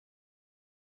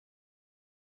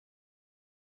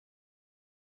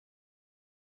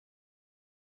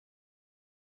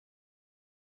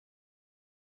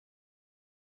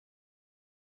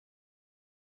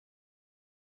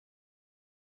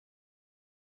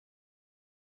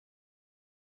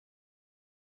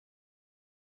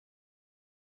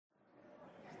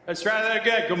Let's try that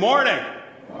again. Good morning.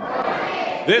 Good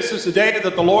morning. This is the day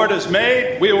that the Lord has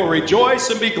made. We will rejoice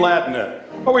and be glad in it.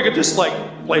 Or we could just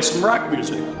play some rock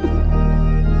music.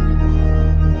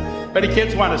 If any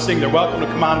kids want to sing, they're welcome to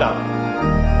come on down.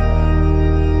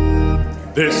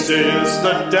 This is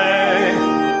the day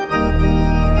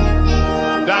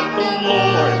that the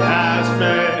Lord has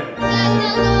made.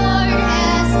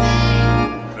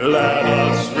 Let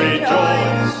us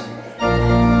rejoice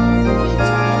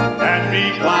and be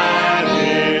glad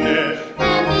in it.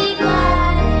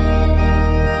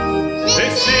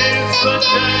 This is the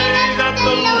day that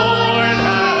the Lord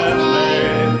has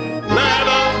made. Let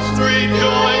us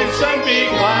rejoice and be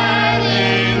glad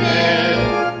in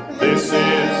it. This is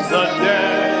the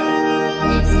day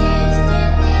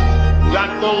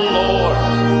that the Lord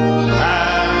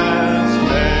has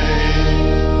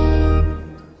made.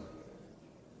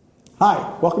 Hi,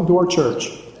 welcome to our church.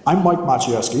 I'm Mike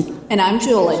Maciejewski. And I'm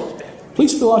Julie.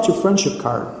 Please fill out your friendship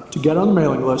card to get on the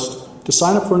mailing list, to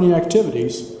sign up for any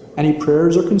activities, any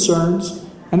prayers or concerns,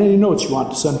 and any notes you want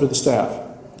to send to the staff.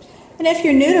 And if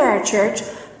you're new to our church,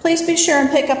 please be sure and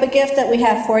pick up a gift that we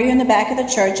have for you in the back of the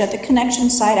church at the connection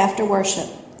site after worship.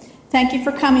 Thank you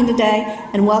for coming today,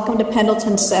 and welcome to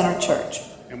Pendleton Center Church.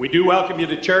 And we do welcome you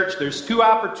to church. There's 2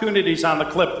 opportunities on the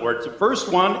clipboard. The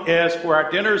first one is for our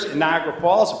dinners in Niagara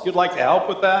Falls. If you'd like to help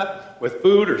with that, with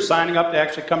food or signing up to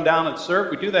actually come down and serve,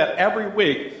 we do that every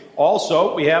week.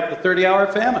 Also, we have the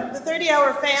 30-hour famine. The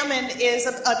 30-hour famine is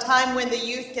a time when the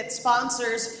youth get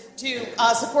sponsors to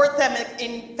support them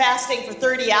in fasting for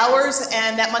 30 hours,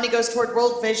 and that money goes toward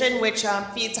World Vision, which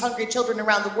feeds hungry children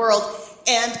around the world.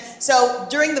 And so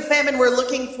during the famine, we're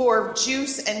looking for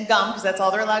juice and gum, because that's all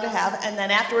they're allowed to have. And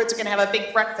then afterwards, we're going to have a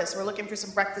big breakfast. We're looking for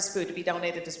some breakfast food to be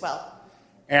donated as well.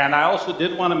 And I also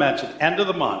did want to mention, end of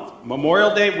the month,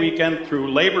 Memorial Day weekend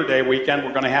through Labor Day weekend,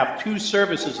 we're going to have 2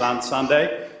 services on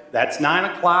Sunday. That's 9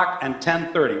 o'clock and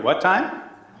 10:30. What time?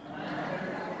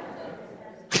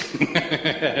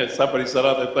 Somebody said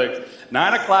other things.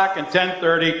 9 o'clock and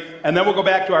 10:30, and then we'll go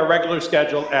back to our regular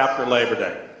schedule after Labor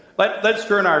Day. Let's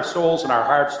turn our souls and our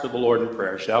hearts to the Lord in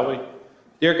prayer, shall we?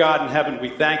 Dear God in heaven, we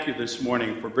thank you this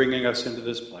morning for bringing us into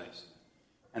this place.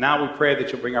 And now we pray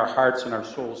that you'll bring our hearts and our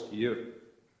souls to you,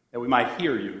 that we might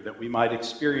hear you, that we might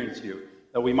experience you,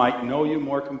 that we might know you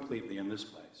more completely in this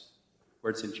place. For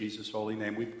it's in Jesus' holy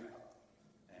name we pray.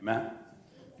 Amen.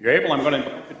 If you're able, I'm going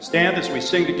to stand as we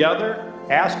sing together.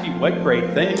 Ask you what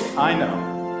great thing I know.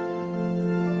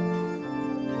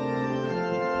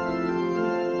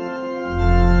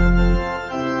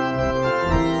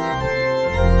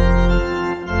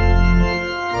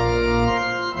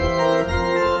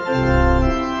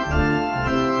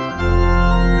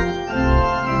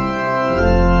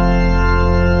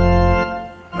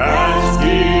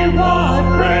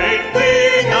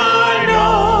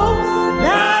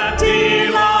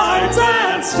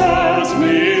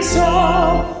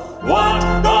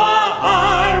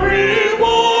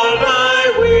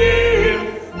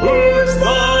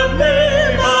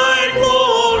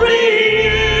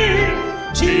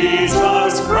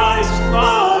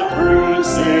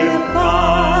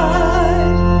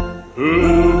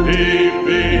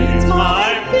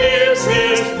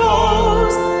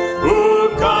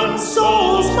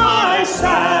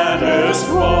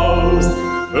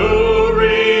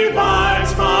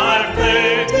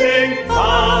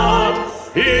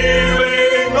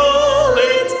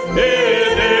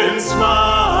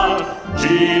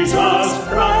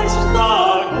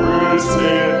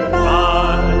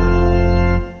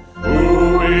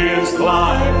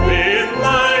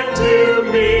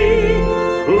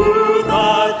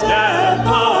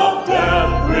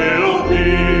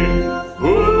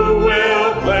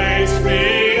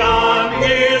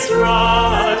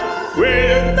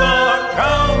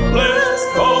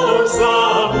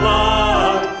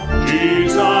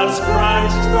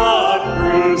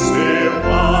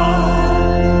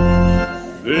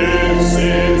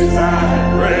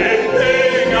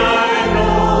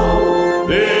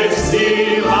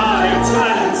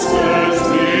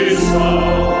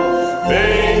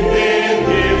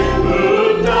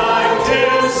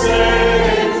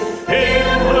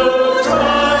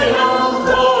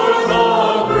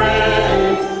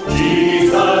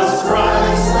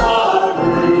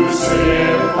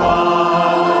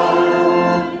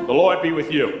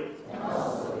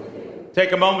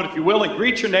 Take a moment, if you will, and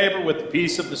greet your neighbor with the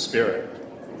peace of the Spirit.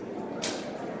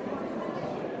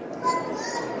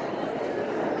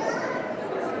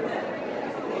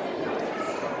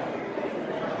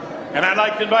 And I'd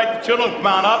like to invite the children to come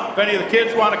on up. If any of the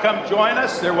kids want to come join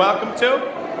us, they're welcome to.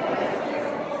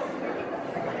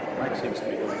 Mike seems to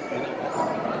be going.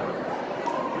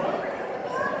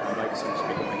 seems to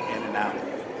be going in and out.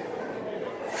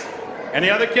 Any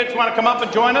other kids want to come up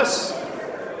and join us?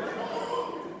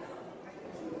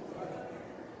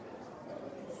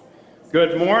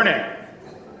 Good morning.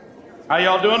 How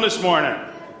y'all doing this morning?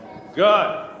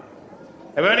 Good.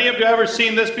 Have any of you ever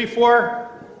seen this before?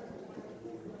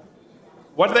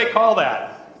 What do they call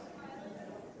that?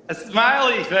 A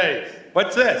smiley face.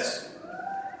 What's this?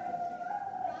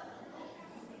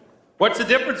 What's the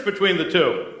difference between the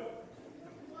two?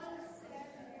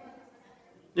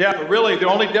 Yeah, but really the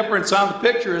only difference on the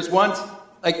picture is one's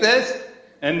like this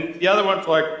and the other one's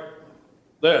like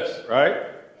this, right?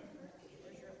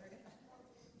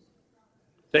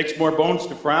 Takes more bones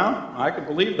to frown? I can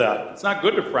believe that. It's not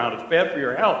good to frown. It's bad for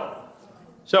your health.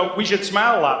 So we should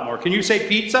smile a lot more. Can you say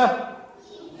pizza?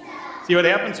 See what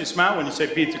happens? You smile when you say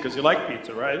pizza because you like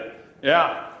pizza, right?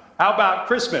 Yeah. How about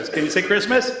Christmas? Can you say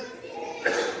Christmas?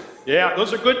 Yeah,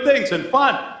 those are good things and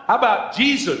fun. How about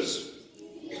Jesus?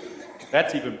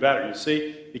 That's even better, you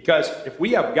see? Because if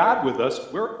we have God with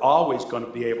us, we're always going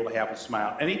to be able to have a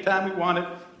smile. Anytime we want it,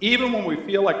 even when we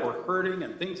feel like we're hurting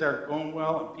and things aren't going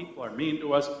well and people are mean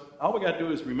to us, all we got to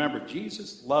do is remember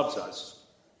Jesus loves us.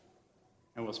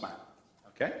 And we'll smile.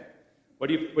 Okay? What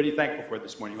are you thankful for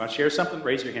this morning? You want to share something?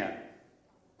 Raise your hand.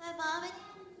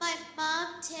 My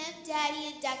mom, Tim,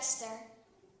 Daddy, and Dexter.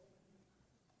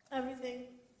 Everything.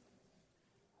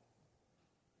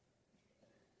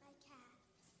 My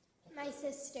cat. My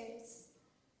sisters.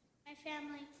 My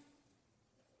family.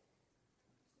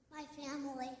 My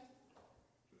family.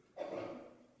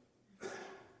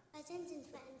 Cousins and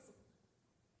friends.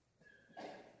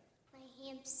 My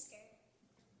hamster.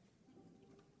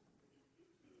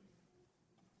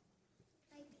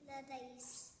 My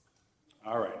brothers.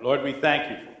 All right. Lord, we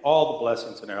thank you for all the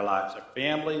blessings in our lives, our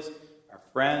families, our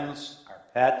friends, our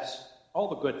pets, all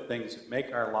the good things that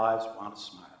make our lives want to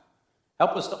smile.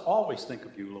 Help us to always think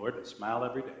of you, Lord, and smile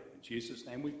every day. In Jesus'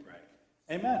 name we pray.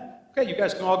 Amen. Okay, you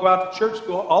guys can all go out to church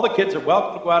school. All the kids are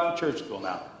welcome to go out to church school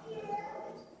now.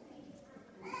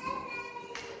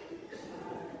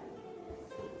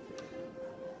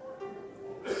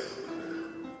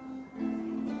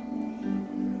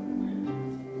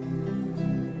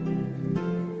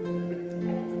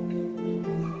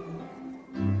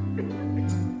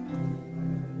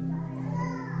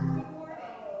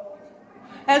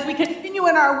 As we continue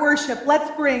in our worship,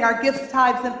 let's bring our gifts,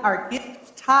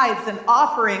 tithes, and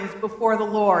offerings before the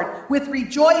Lord with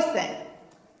rejoicing.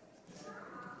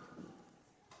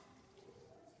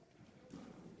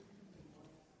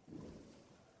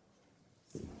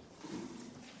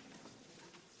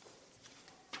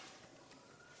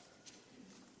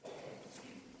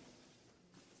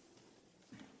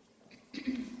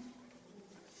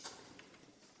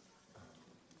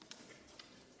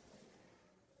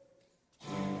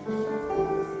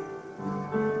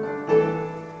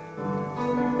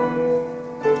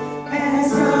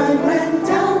 As I went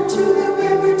down to the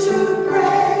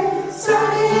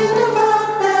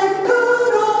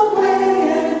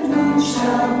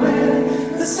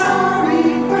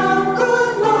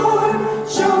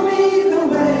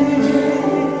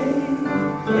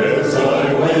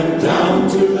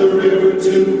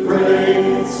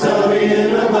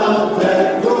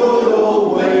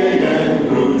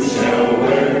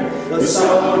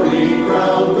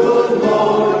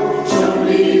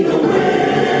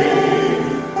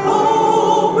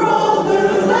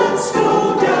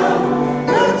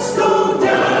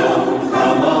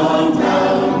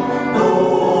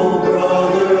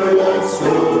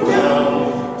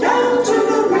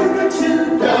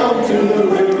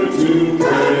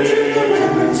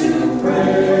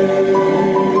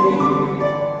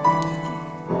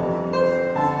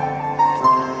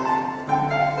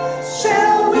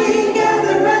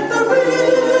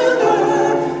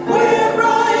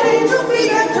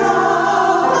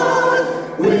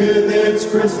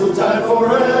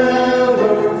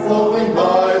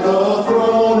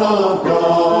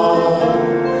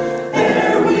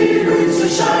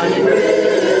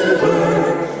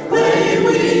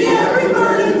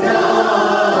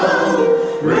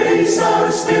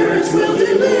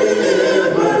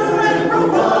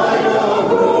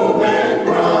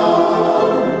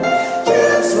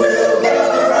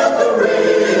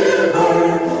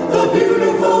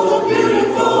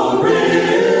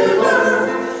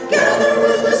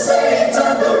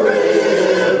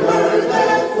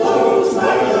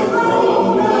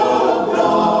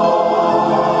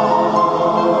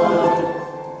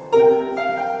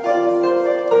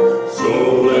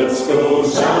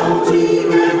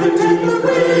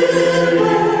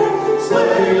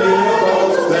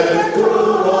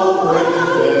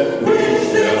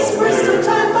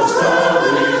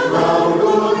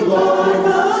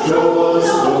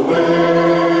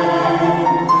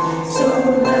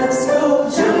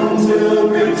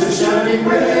shining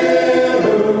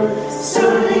river,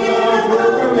 surging in a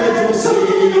pilgrimage will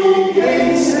see.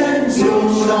 Hasten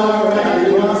soon our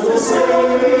happy hearts will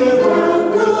savor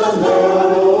with a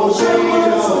level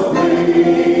chain of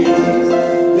breeze.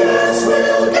 Yes,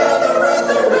 we'll gather at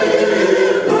the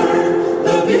river,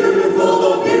 the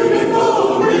beautiful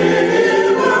river.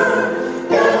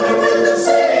 Gather with the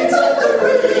saints at the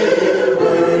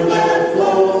river that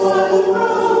flows like a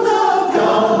throne of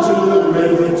down to the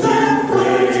river to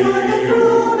pray.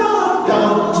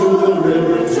 Down to the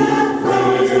river to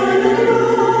pray.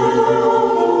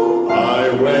 I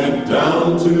went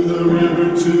down to the river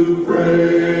to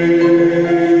pray.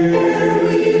 There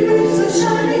we reach the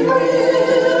shining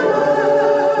river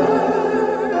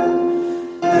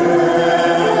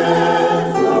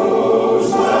that flows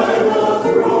by the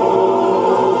throne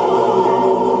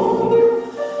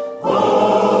of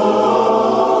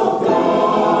God.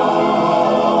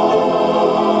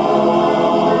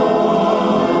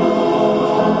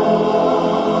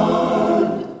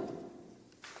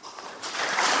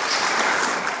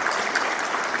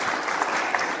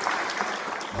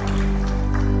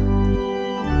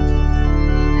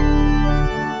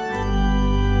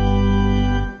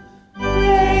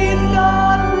 Praise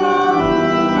God from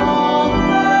whom all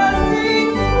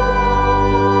blessings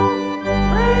flow.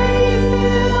 Praise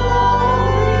Him, all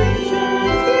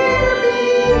creatures here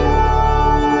below.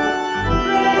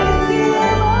 Praise Him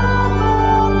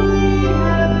among the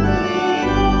heavenly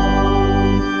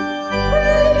hosts.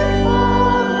 Praise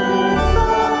Father,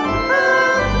 Son,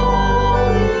 and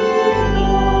Holy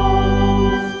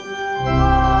Ghost.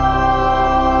 Amen.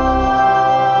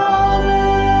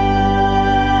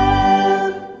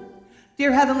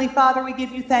 Dear Heavenly Father, we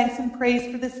give you thanks and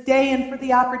praise for this day and for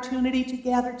the opportunity to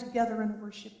gather together and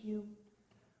worship you.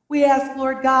 We ask,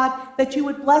 Lord God, that you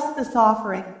would bless this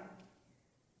offering.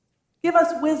 Give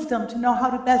us wisdom to know how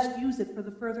to best use it for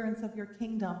the furtherance of your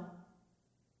kingdom.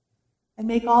 And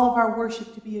make all of our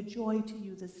worship to be a joy to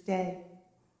you this day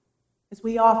as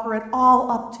we offer it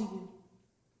all up to you.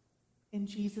 In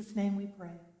Jesus' name we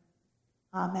pray.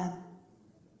 Amen.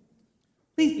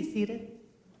 Please be seated.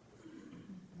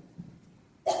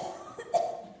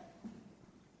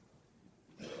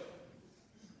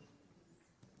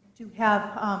 To have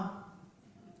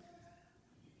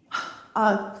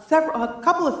a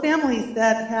couple of families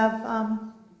that have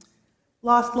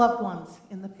lost loved ones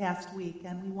in the past week,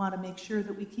 and we want to make sure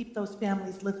that we keep those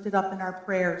families lifted up in our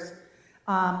prayers.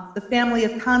 The family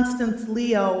of Constance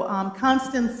Leo.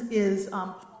 Constance is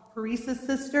Paris's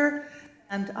sister,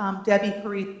 and Debbie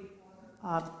Paris,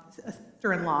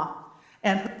 sister-in-law,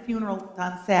 and her funeral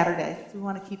on Saturday. So we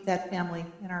want to keep that family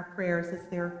in our prayers as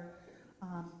they're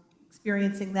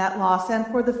experiencing that loss. And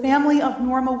for the family of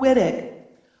Norma Wittig.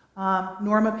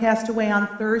 Norma passed away on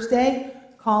Thursday.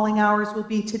 Calling hours will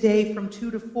be today from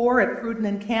 2 to 4 at Pruden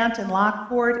and Cant in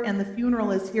Lockport, and the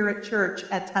funeral is here at church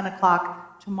at 10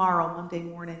 o'clock tomorrow, Monday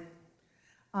morning.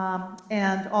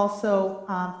 And also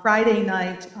Friday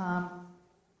night,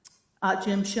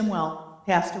 Jim Shimwell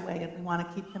passed away, and we want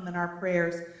to keep him in our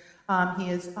prayers. He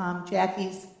is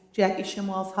Jackie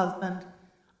Shimwell's husband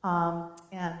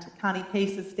and Connie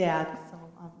Pace's dad. So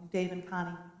Dave and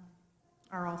Connie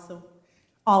are also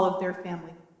all of their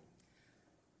family.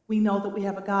 We know that we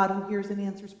have a God who hears and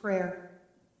answers prayer,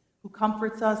 who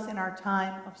comforts us in our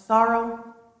time of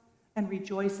sorrow and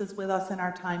rejoices with us in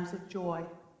our times of joy.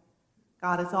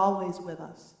 God is always with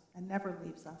us and never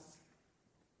leaves us.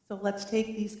 So let's take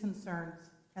these concerns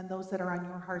and those that are on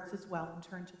your hearts as well and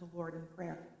turn to the Lord in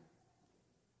prayer.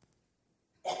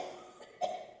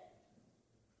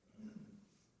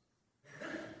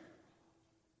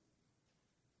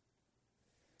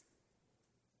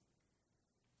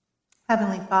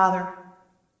 Heavenly Father,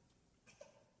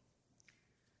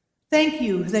 thank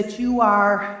you that you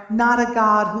are not a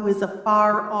God who is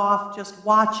afar off, just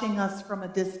watching us from a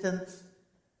distance,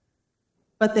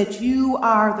 but that you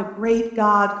are the great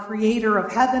God, creator of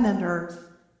heaven and earth,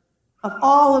 of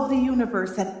all of the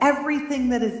universe and everything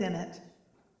that is in it,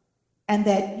 and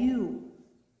that you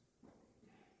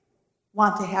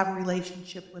want to have a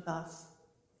relationship with us,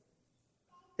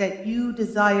 that you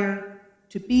desire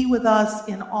to be with us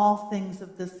in all things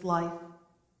of this life.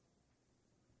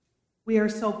 We are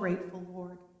so grateful,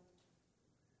 Lord.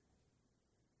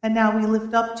 And now we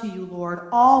lift up to you, Lord,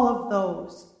 all of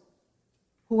those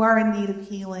who are in need of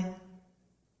healing.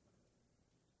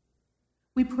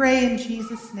 We pray in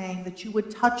Jesus' name that you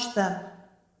would touch them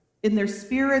in their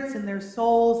spirits, in their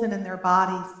souls, and in their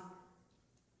bodies.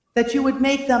 That you would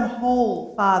make them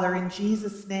whole, Father, in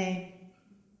Jesus' name.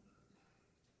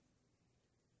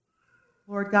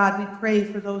 Lord God, we pray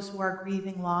for those who are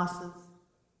grieving losses.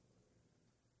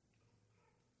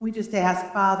 We just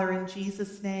ask, Father, in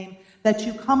Jesus' name, that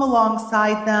you come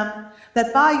alongside them,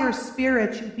 that by your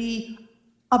Spirit you be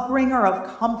a bringer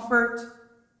of comfort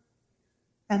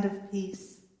and of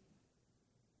peace.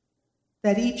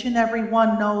 That each and every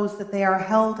one knows that they are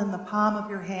held in the palm of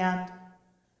your hand,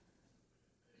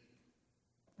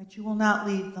 that you will not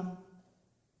leave them.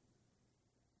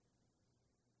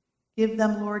 Give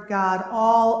them, Lord God,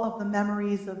 all of the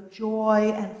memories of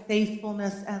joy and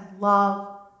faithfulness and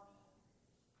love.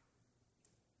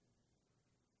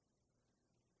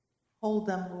 Hold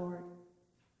them, Lord,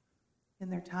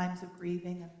 in their times of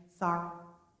grieving and sorrow.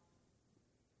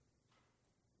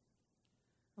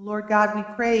 Lord God, we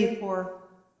pray for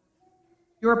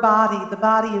your body, the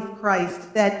body of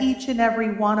Christ, that each and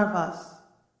every one of us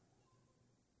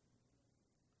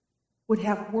would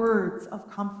have words of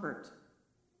comfort,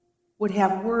 would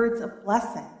have words of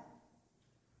blessing,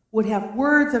 would have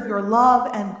words of your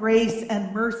love and grace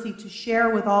and mercy to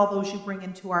share with all those you bring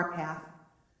into our path.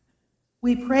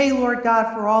 We pray, Lord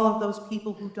God, for all of those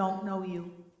people who don't know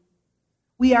you.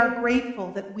 We are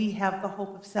grateful that we have the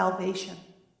hope of salvation,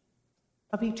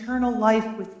 of eternal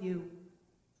life with you.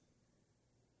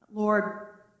 Lord,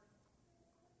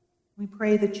 we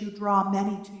pray that you draw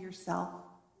many to yourself.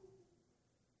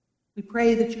 We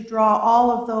pray that you draw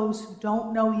all of those who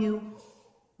don't know you,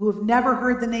 who have never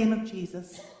heard the name of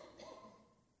Jesus.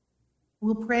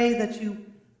 We'll pray that you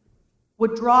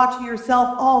would draw to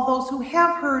yourself all those who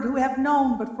have heard, who have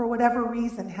known, but for whatever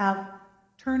reason have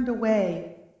turned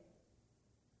away.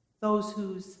 Those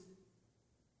whose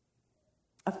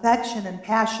affection and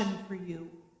passion for you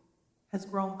has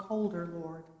grown colder,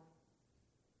 Lord.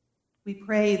 We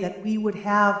pray that we would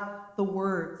have the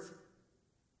words,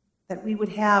 that we would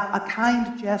have a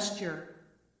kind gesture,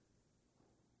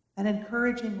 an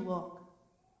encouraging look,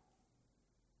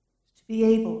 to be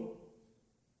able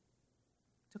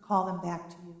to call them back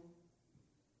to you.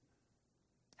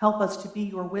 Help us to be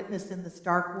your witness in this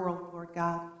dark world, Lord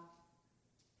God.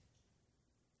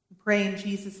 We pray in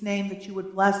Jesus' name that you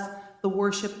would bless the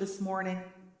worship this morning,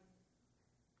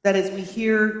 that as we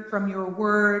hear from your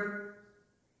word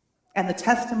and the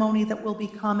testimony that will be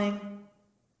coming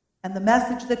and the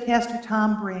message that Pastor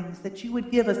Tom brings, that you would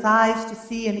give us eyes to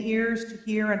see and ears to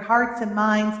hear and hearts and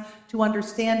minds to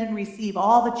understand and receive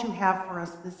all that you have for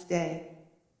us this day.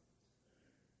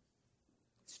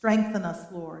 Strengthen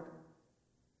us, Lord.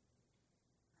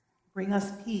 Bring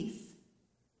us peace.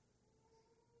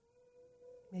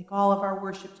 Make all of our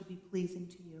worship to be pleasing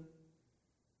to you.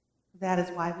 That is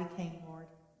why we came, Lord.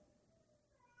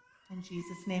 In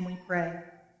Jesus' name we pray.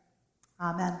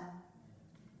 Amen.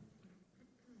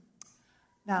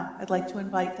 Now, I'd like to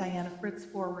invite Diana Fritz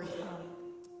forward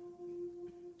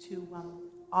to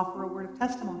offer a word of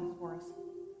testimony for us.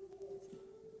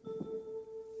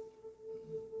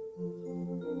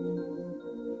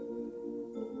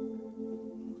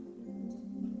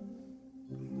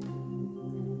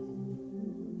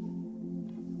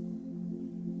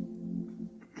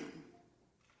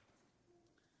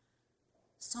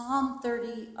 Psalm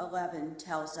 30:11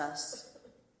 tells us,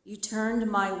 "You turned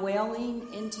my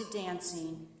wailing into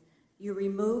dancing. You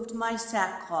removed my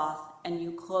sackcloth and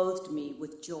you clothed me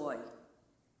with joy."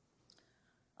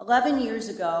 11 years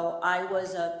ago, I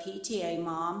was a PTA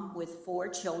mom with 4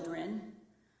 children.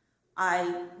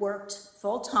 I worked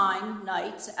full-time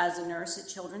nights as a nurse at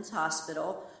Children's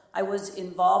Hospital. I was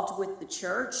involved with the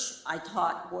church. I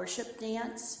taught worship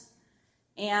dance.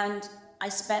 And I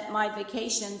spent my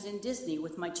vacations in Disney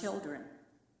with my children.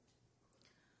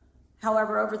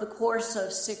 However, over the course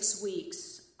of 6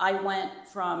 weeks, I went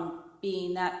from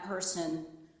being that person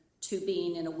to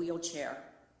being in a wheelchair.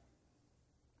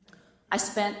 I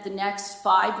spent the next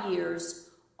 5 years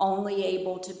only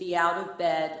able to be out of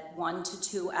bed 1 to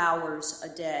 2 hours a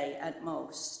day at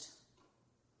most.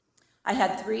 I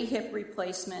had 3 hip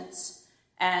replacements,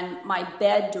 and my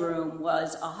bedroom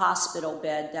was a hospital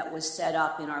bed that was set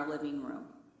up in our living room.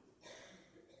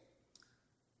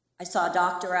 I saw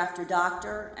doctor after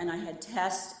doctor, and I had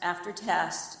test after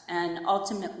test, and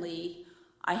ultimately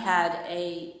I had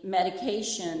a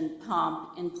medication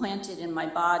pump implanted in my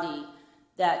body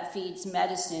that feeds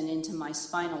medicine into my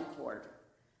spinal cord,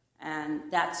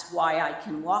 and that's why I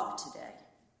can walk today.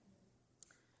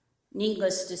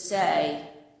 Needless to say,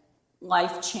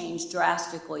 life changed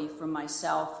drastically for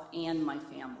myself and my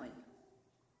family.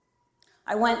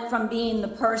 I went from being the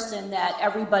person that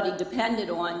everybody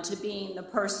depended on to being the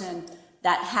person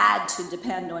that had to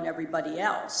depend on everybody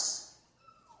else.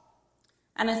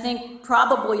 And I think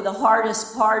probably the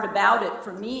hardest part about it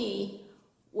for me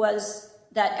was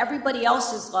that everybody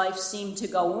else's life seemed to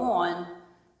go on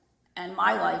and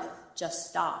my life just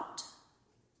stopped.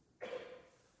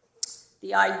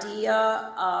 The idea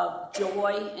of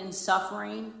joy in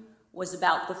suffering was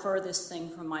about the furthest thing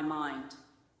from my mind.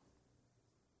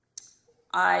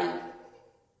 I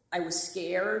was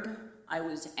scared, I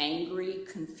was angry,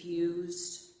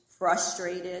 confused,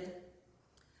 frustrated,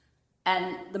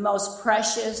 and the most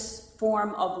precious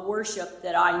form of worship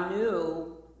that I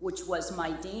knew, which was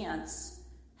my dance,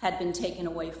 had been taken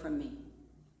away from me.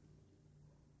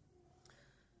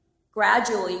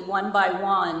 Gradually, one by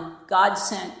one, God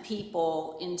sent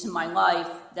people into my life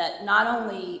that not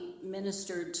only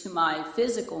ministered to my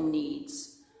physical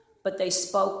needs, but they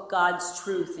spoke God's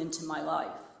truth into my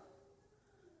life.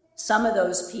 Some of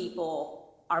those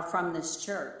people are from this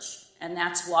church, and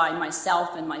that's why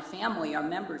myself and my family are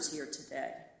members here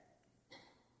today.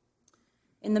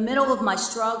 In the middle of my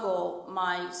struggle,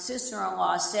 my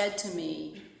sister-in-law said to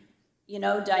me, "You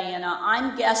know, Diana,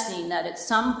 I'm guessing that at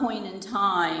some point in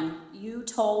time, you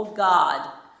told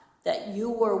God that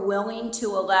you were willing to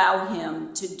allow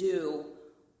him to do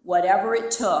whatever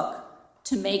it took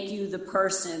to make you the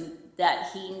person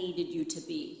that he needed you to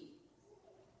be.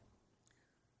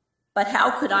 But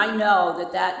how could I know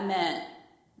that that meant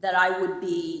that I would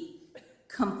be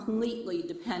completely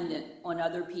dependent on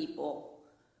other people,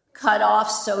 cut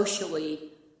off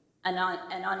socially, and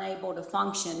unable to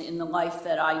function in the life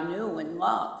that I knew and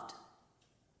loved?"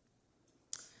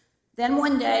 Then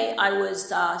one day I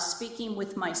was speaking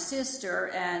with my sister,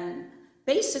 and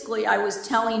basically I was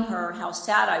telling her how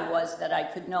sad I was that I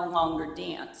could no longer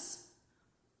dance.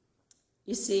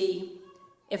 You see,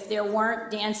 if there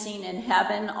weren't dancing in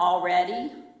heaven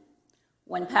already,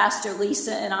 when Pastor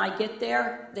Lisa and I get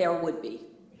there, there would be.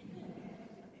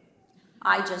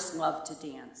 I just love to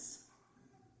dance.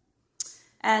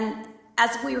 And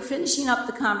as we were finishing up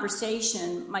the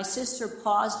conversation, my sister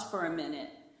paused for a minute,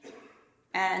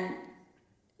 and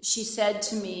she said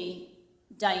to me,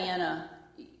 "Diana,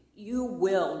 you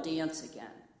will dance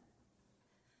again."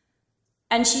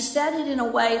 And she said it in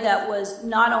a way that was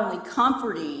not only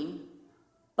comforting,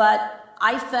 but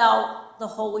I felt the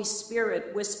Holy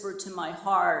Spirit whisper to my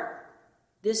heart,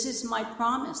 "This is my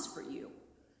promise for you."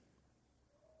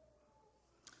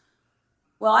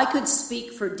 Well, I could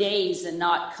speak for days and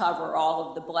not cover all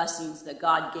of the blessings that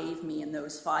God gave me in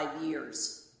those 5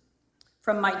 years.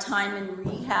 From my time in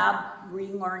rehab,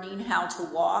 relearning how to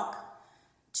walk,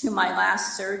 to my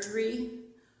last surgery,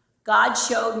 God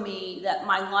showed me that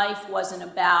my life wasn't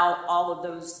about all of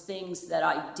those things that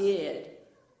I did,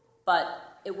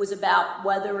 but it was about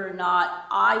whether or not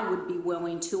I would be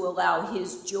willing to allow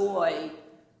his joy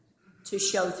to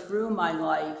show through my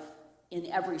life in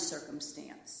every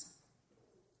circumstance.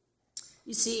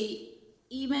 You see,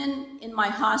 even in my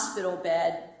hospital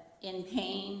bed, in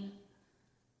pain,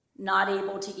 not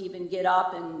able to even get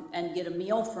up and get a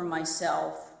meal for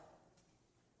myself,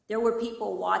 there were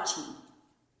people watching.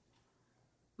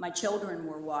 My children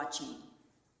were watching.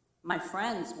 My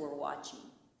friends were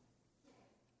watching.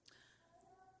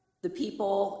 The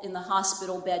people in the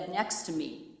hospital bed next to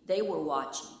me, they were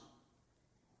watching.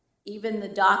 Even the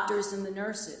doctors and the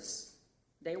nurses,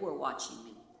 they were watching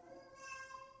me.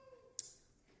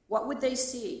 What would they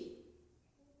see?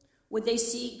 Would they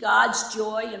see God's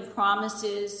joy and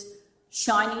promises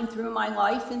shining through my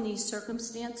life in these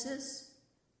circumstances?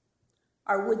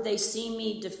 Or would they see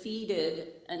me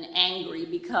defeated and angry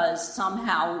because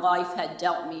somehow life had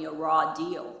dealt me a raw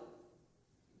deal?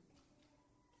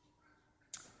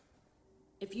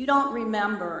 If you don't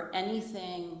remember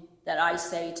anything that I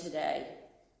say today,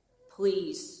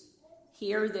 please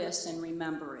hear this and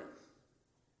remember it.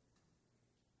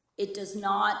 It does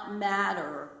not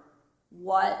matter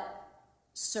what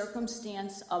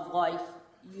circumstance of life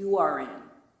you are in,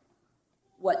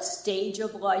 what stage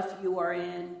of life you are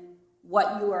in,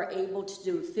 what you are able to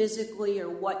do physically or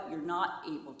what you're not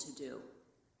able to do.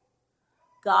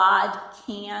 God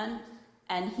can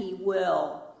and he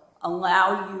will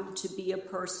allow you to be a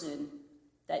person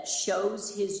that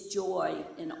shows his joy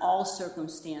in all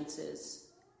circumstances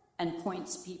and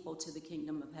points people to the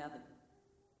kingdom of heaven.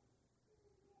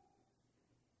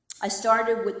 I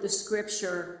started with the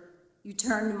scripture, "You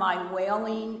turned my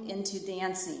wailing into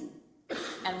dancing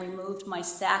and removed my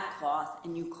sackcloth,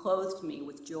 and you clothed me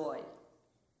with joy."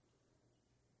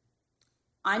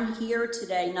 I'm here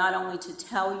today not only to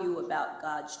tell you about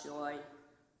God's joy,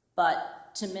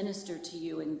 but to minister to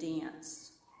you in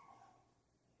dance.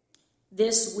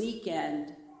 This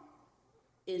weekend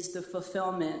is the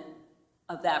fulfillment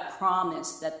of that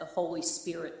promise that the Holy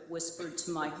Spirit whispered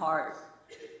to my heart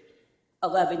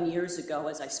 11 years ago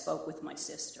as I spoke with my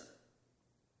sister.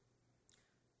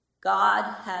 God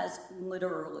has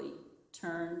literally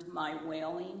turned my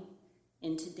wailing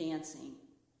into dancing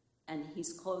and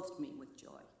he's clothed me with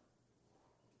joy.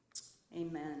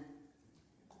 Amen.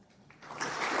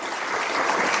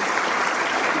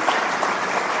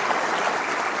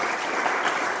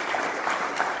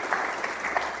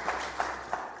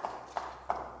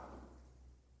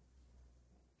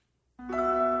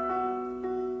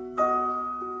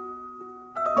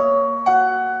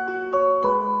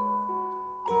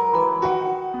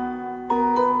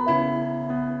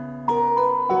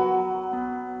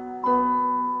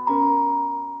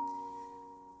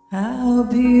 How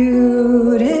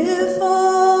beautiful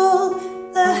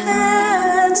the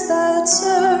hands that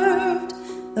served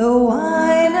the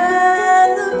wine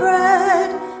and the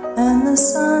bread and the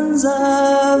sons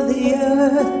of the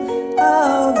earth.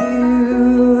 How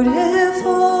beautiful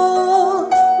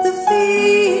the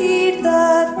feet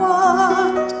that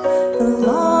walked the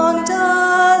long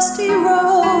dusty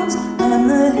roads and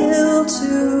the hill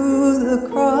to the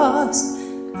cross.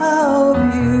 How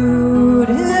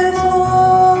beautiful.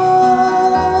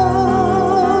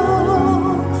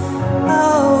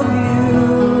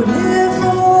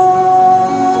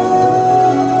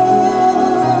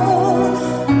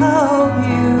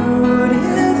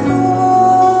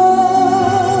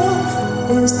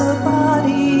 Is the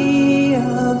body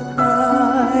of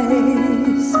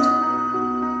Christ.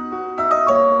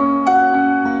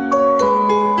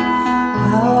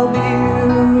 How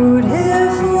beautiful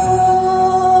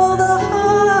the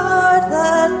heart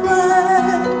that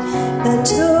bled, that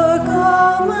took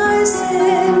all my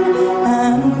sin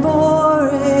and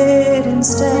bore it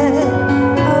instead.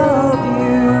 How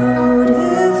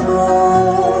beautiful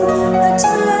the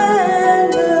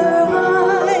tender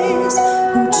eyes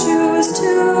who choose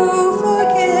to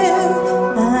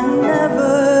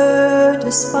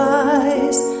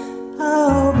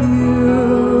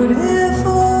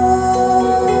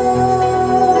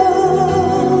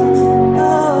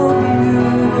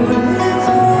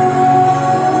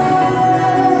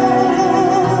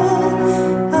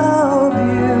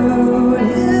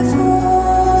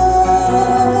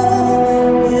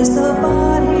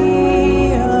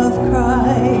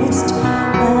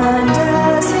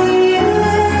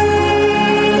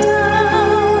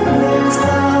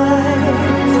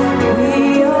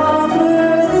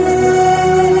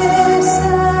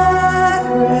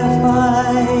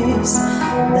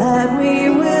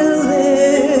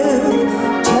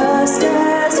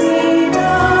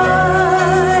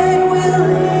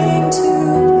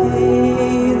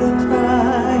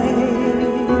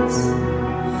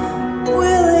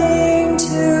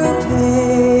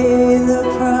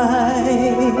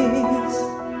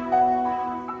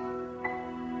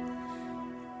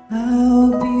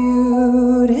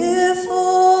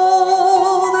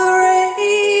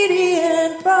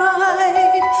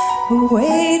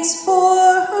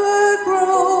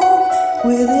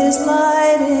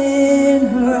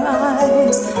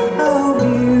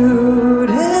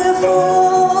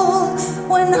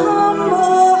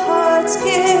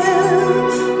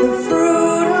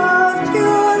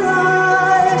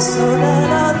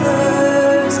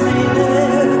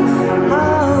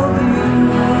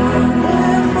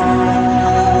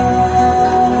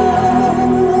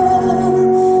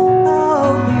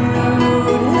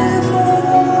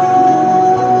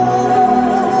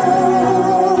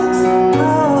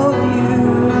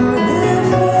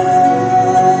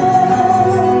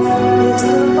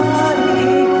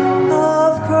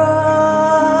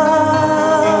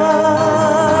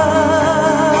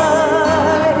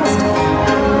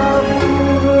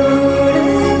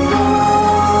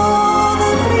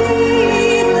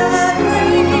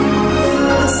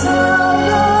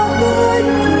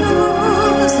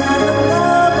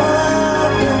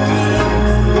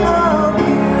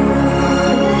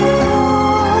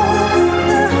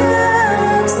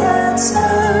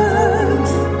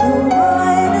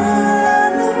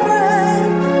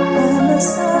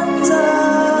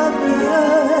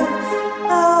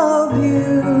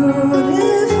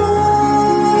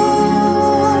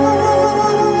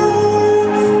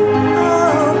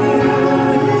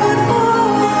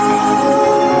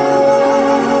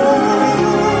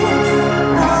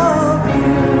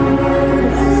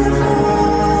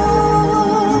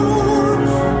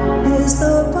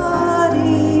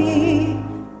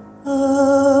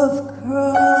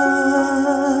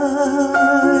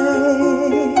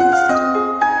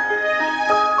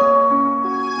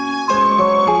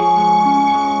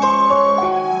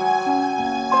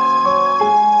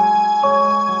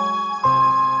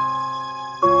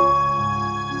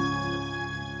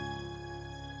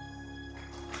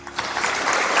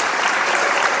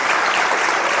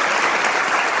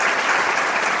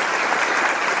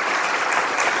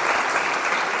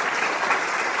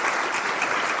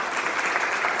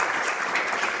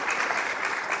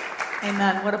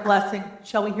Amen. What a blessing.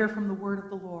 Shall we hear from the word of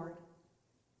the Lord?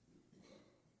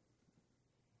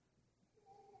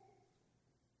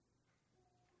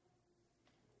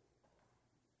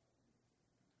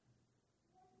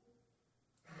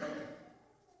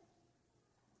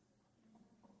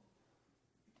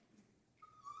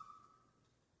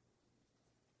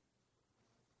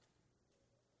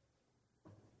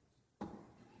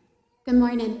 Good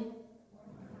morning.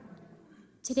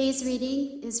 Today's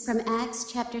reading is from Acts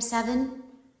chapter 7,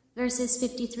 verses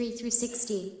 53 through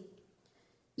 60.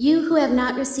 You who have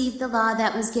not received the law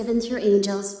that was given through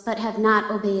angels, but have not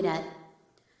obeyed it.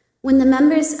 When the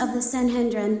members of the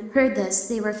Sanhedrin heard this,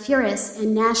 they were furious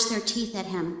and gnashed their teeth at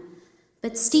him.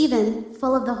 But Stephen,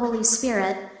 full of the Holy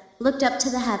Spirit, looked up to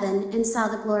the heaven and saw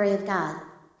the glory of God,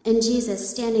 and Jesus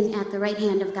standing at the right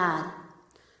hand of God.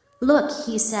 Look,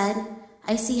 he said,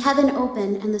 I see heaven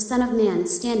open and the Son of Man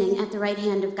standing at the right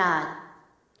hand of God.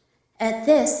 At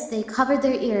this, they covered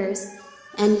their ears,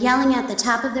 and yelling at the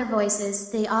top of their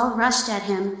voices, they all rushed at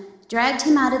him, dragged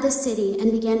him out of the city,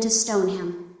 and began to stone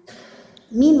him.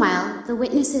 Meanwhile, the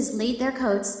witnesses laid their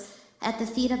coats at the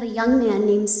feet of a young man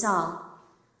named Saul.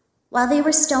 While they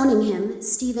were stoning him,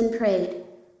 Stephen prayed,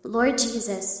 Lord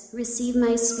Jesus, receive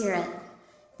my spirit.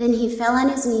 Then he fell on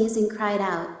his knees and cried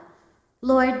out,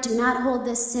 Lord, do not hold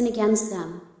this sin against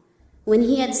them. When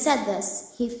he had said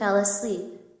this, he fell asleep.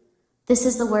 This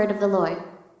is the word of the Lord.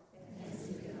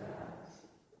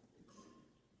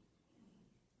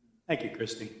 Thank you,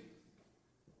 Christy.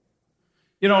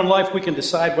 You know, in life we can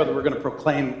decide whether we're going to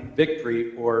proclaim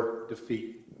victory or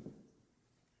defeat,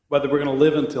 whether we're going to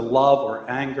live into love or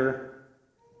anger,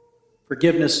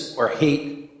 forgiveness or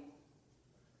hate,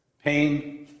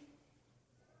 pain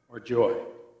or joy.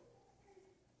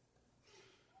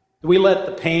 Do we let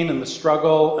the pain and the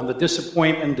struggle and the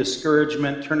disappointment and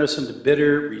discouragement turn us into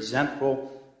bitter,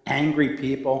 resentful, angry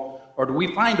people? Or do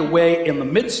we find a way in the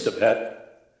midst of it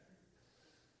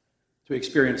to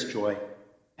experience joy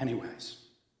anyways?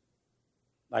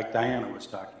 Like Diana was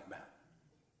talking about.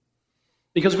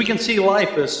 Because we can see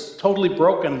life as totally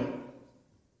broken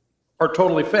or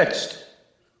totally fixed.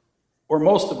 Or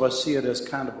most of us see it as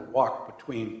kind of a walk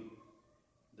between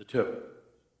the two.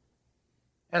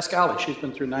 Ask Ollie. She's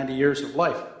been through 90 years of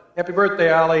life. Happy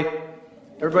birthday, Ollie.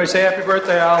 Everybody say happy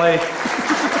birthday, Ollie.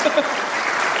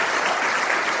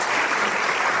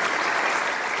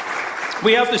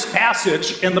 We have this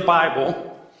passage in the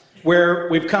Bible where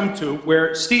we've come to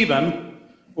where Stephen,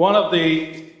 one of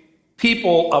the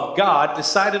people of God,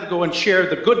 decided to go and share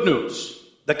the good news,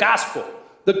 the gospel.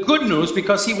 The good news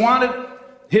because he wanted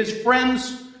his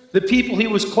friends, the people he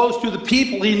was close to, the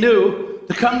people he knew,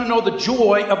 to come to know the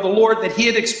joy of the Lord that he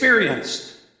had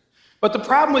experienced. But the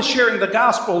problem with sharing the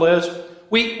gospel is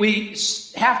we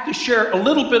have to share a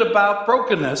little bit about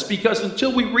brokenness, because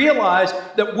until we realize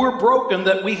that we're broken,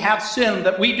 that we have sinned,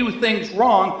 that we do things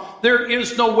wrong, there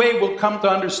is no way we'll come to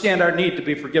understand our need to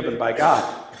be forgiven by God.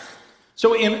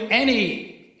 So in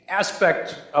any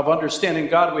aspect of understanding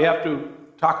God, we have to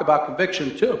talk about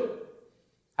conviction too.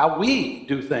 How we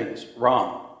do things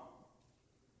wrong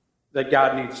that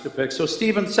God needs to fix. So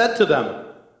Stephen said to them,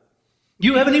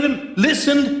 you haven't even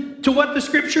listened to what the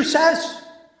scripture says.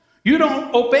 You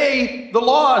don't obey the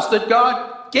laws that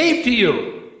God gave to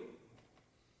you.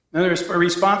 And their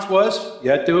response was,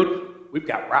 yeah, dude, we've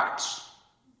got rocks.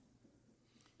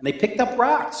 And they picked up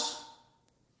rocks.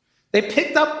 They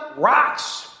picked up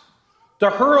rocks to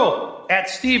hurl at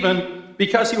Stephen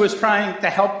because he was trying to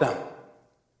help them.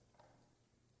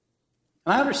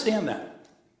 And I understand that.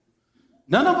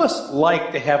 None of us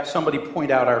like to have somebody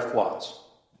point out our flaws.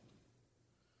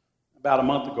 About a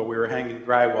month ago, we were hanging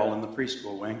drywall in the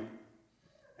preschool wing.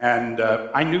 And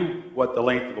I knew what the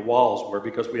length of the walls were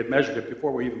because we had measured it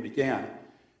before we even began.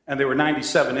 And they were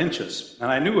 97 inches. And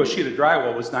I knew a sheet of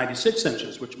drywall was 96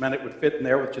 inches, which meant it would fit in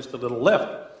there with just a little lift.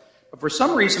 But for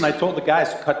some reason, I told the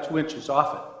guys to cut 2 inches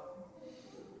off it.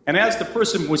 And as the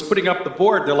person was putting up the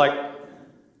board, they're like,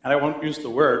 and I won't use the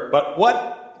word, but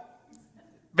what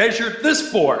measured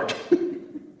this board?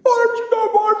 Oh, it's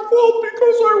not my fault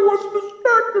because I was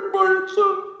distracted by it,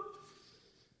 son.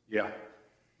 Yeah.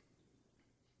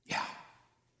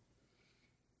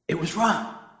 It was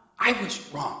wrong. I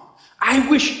was wrong. I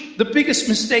wish the biggest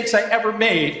mistakes I ever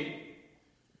made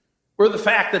were the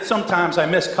fact that sometimes I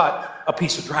miscut a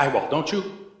piece of drywall, don't you?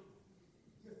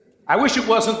 I wish it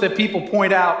wasn't that people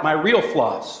point out my real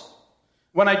flaws.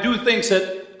 When I do things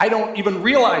that I don't even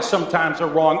realize sometimes are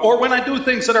wrong, or when I do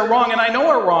things that are wrong and I know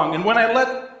are wrong, and when I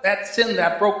let that sin,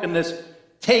 that brokenness,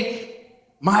 take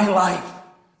my life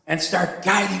and start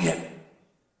guiding it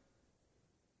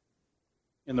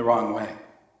in the wrong way.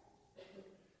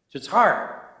 It's hard.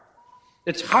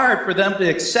 It's hard for them to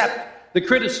accept the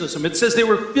criticism. It says they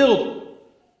were filled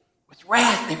with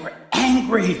wrath. They were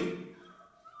angry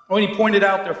when he pointed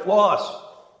out their flaws.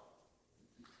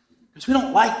 Because we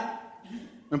don't like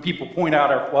when people point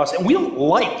out our flaws. And we don't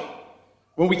like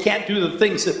when we can't do the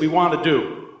things that we want to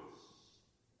do.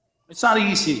 It's not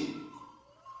easy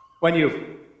when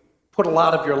you put a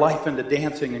lot of your life into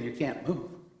dancing and you can't move.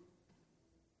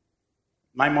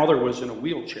 My mother was in a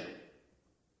wheelchair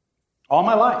all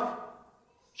my life.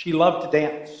 She loved to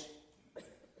dance.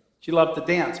 She loved to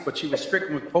dance, but she was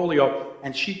stricken with polio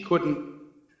and she couldn't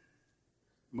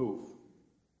move.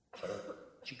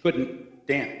 She couldn't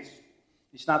dance.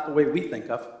 It's not the way we think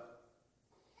of.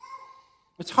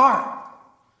 It's hard.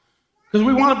 Because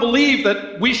we want to believe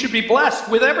that we should be blessed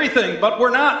with everything, but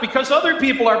we're not because other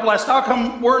people are blessed. How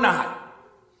come we're not?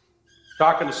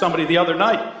 Talking to somebody the other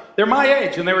night. They're my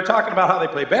age, and they were talking about how they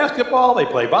play basketball, they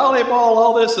play volleyball,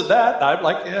 all this and that. And I'm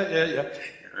like, yeah.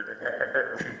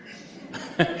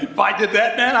 If I did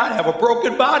that, man, I'd have a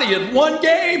broken body in one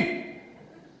game.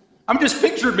 I'm just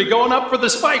picturing me going up for the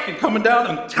spike and coming down,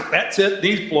 and that's it,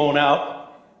 knees blown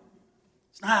out.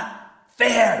 It's not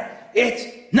fair. It's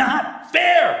not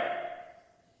fair.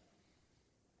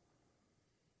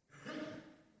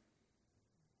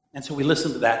 And so we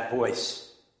listen to that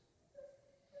voice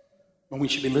when we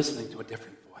should be listening to a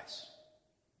different voice.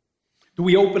 Do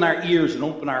we open our ears and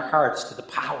open our hearts to the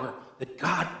power that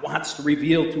God wants to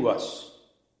reveal to us?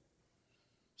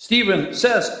 Stephen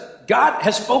says, God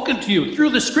has spoken to you through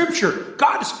the scripture.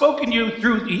 God has spoken to you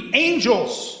through the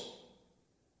angels.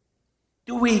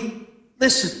 Do we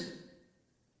listen?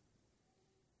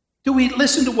 Do we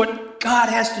listen to what God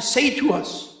has to say to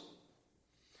us?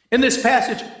 In this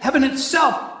passage, heaven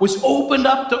itself was opened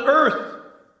up to earth.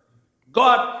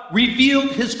 God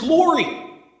revealed his glory.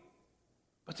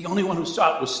 But the only one who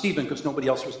saw it was Stephen, because nobody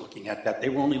else was looking at that. They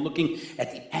were only looking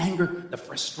at the anger, the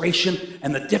frustration,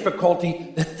 and the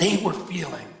difficulty that they were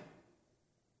feeling.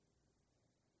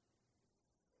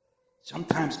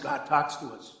 Sometimes God talks to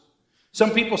us.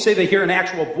 Some people say they hear an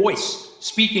actual voice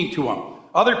speaking to them.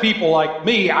 Other people, like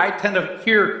me, I tend to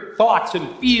hear thoughts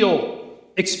and feel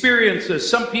experiences.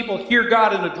 Some people hear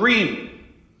God in a dream.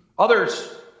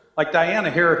 Others, like Diana,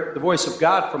 hear the voice of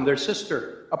God from their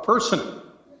sister, a person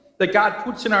that God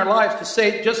puts in our lives to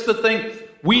say just the thing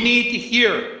we need to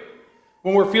hear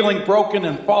when we're feeling broken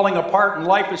and falling apart and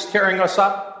life is tearing us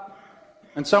up.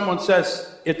 And someone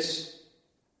says, it's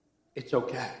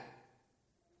okay.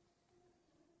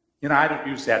 You know, I don't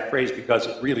use that phrase because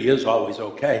it really is always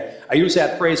okay. I use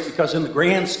that phrase because in the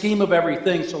grand scheme of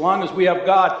everything, so long as we have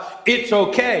God, it's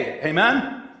okay.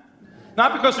 Amen?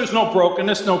 Not because there's no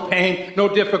brokenness, no pain, no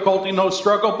difficulty, no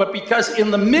struggle, but because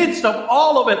in the midst of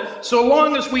all of it, so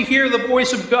long as we hear the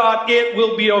voice of God, it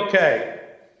will be okay.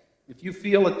 If you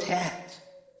feel attacked,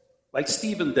 like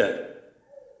Stephen did,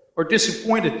 or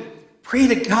disappointed, pray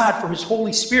to God for his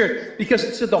Holy Spirit, because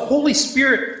it said the Holy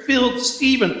Spirit filled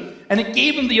Stephen, and it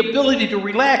gave him the ability to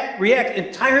react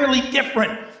entirely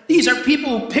different. These are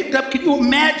people who picked up, can you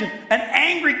imagine, an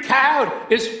angry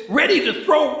crowd is ready to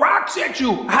throw rocks at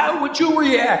you. How would you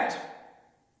react?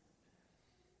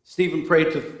 Stephen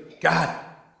prayed to God.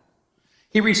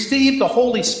 He received the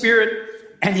Holy Spirit,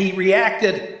 and he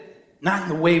reacted not in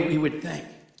the way we would think,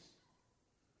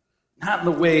 not in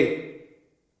the way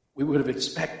we would have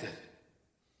expected,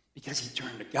 because he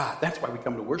turned to God. That's why we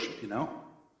come to worship, you know.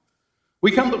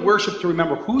 We come to worship to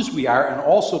remember whose we are and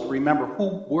also to remember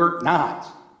who we're not.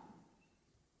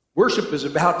 Worship is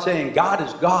about saying, God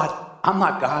is God, I'm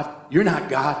not God, you're not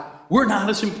God. We're not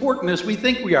as important as we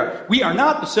think we are. We are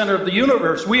not the center of the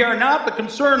universe. We are not the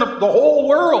concern of the whole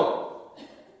world.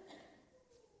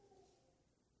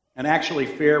 And actually,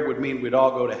 fair would mean we'd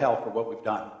all go to hell for what we've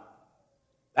done.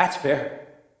 That's fair.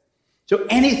 So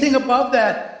anything above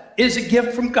that is a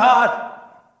gift from God.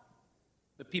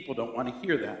 But people don't want to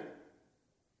hear that.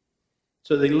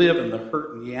 So they live in the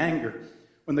hurt and the anger.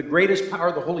 When the greatest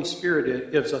power the Holy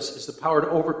Spirit gives us is the power to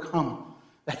overcome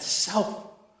that self,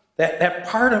 that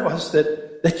part of us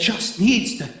that just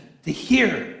needs to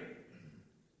hear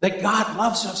that God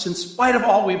loves us in spite of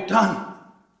all we've done.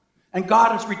 And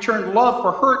God has returned love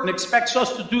for hurt and expects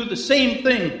us to do the same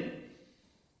thing.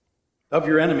 Love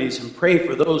your enemies and pray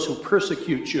for those who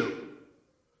persecute you.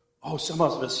 Oh, some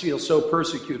of us feel so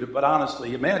persecuted, but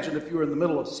honestly, imagine if you were in the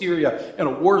middle of Syria in a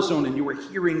war zone and you were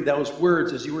hearing those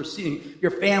words as you were seeing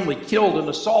your family killed and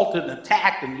assaulted and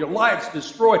attacked and your lives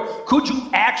destroyed. Could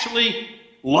you actually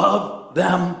love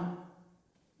them?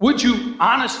 Would you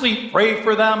honestly pray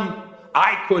for them?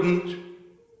 I couldn't.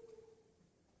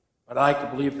 But I could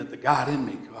believe that the God in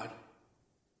me could.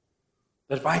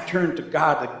 That if I turned to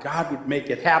God, that God would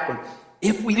make it happen.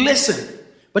 if we listen.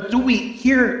 But do we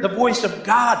hear the voice of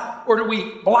God, or do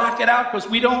we block it out because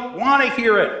we don't want to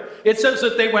hear it? It says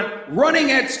that they went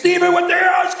running at Stephen with their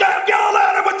eyes, yelled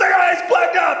at him with their eyes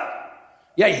plugged up.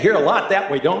 Yeah, you hear a lot that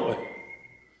way, don't we?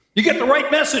 You get the right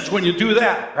message when you do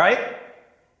that, right?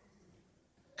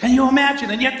 Can you imagine?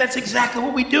 And yet that's exactly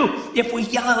what we do. If we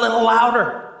yell a little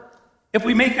louder, if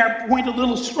we make our point a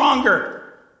little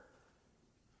stronger,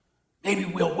 maybe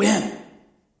we'll win.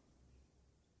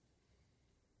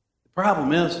 The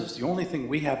problem is the only thing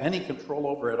we have any control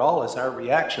over at all is our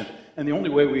reaction. And the only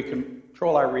way we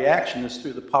control our reaction is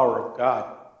through the power of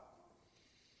God.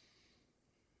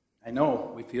 I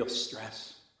know we feel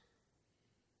stress.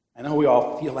 I know we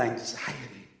all feel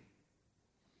anxiety.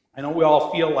 I know we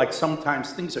all feel like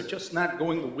sometimes things are just not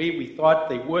going the way we thought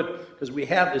they would, because we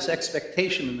have this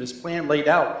expectation and this plan laid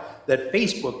out that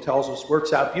Facebook tells us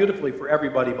works out beautifully for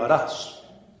everybody but us.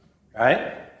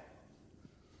 Right?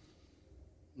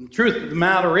 And the truth of the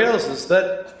matter is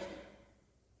that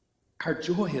our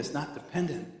joy is not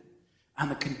dependent on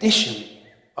the condition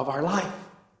of our life.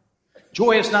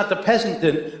 Joy is not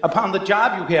dependent upon the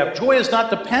job you have. Joy is not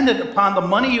dependent upon the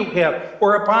money you have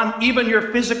or upon even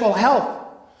your physical health.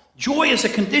 Joy is a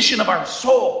condition of our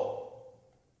soul.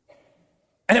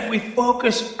 And if we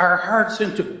focus our hearts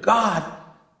into God,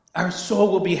 our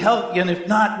soul will be healthy. And if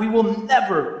not, we will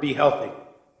never be healthy.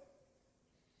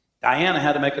 Diana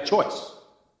had to make a choice.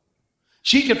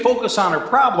 She could focus on her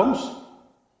problems.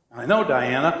 I know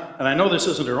Diana, and I know this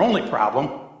isn't her only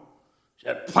problem. She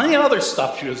had plenty of other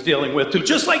stuff she was dealing with too,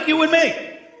 just like you and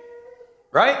me.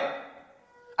 Right?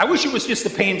 I wish it was just the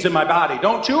pains in my body,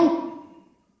 don't you?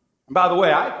 And by the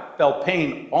way, I felt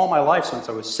pain all my life since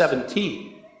I was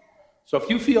 17. So if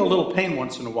you feel a little pain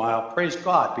once in a while, praise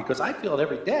God, because I feel it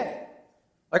every day,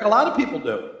 like a lot of people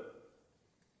do.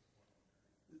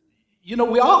 You know,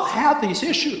 we all have these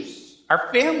issues.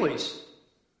 Our families,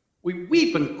 we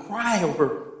weep and cry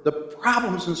over the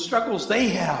problems and struggles they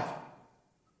have.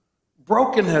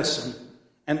 Brokenness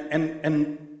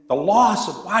and the loss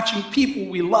of watching people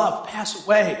we love pass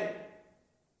away,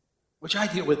 which I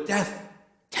deal with death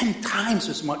 10 times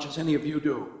as much as any of you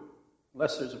do.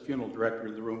 Unless there's a funeral director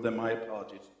in the room, then my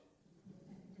apologies.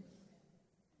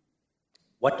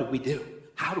 What do we do?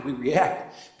 How do we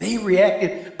react? They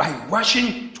reacted by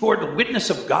rushing toward the witness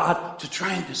of God to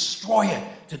try and destroy it,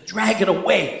 to drag it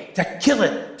away, to kill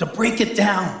it, to break it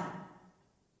down.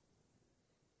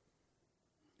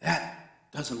 That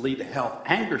doesn't lead to health.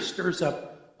 Anger stirs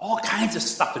up all kinds of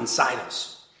stuff inside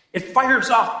us. It fires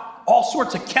off all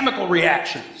sorts of chemical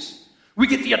reactions. We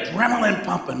get the adrenaline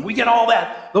pumping. We get all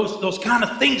that, those kind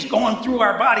of things going through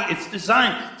our body. It's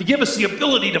designed to give us the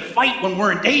ability to fight when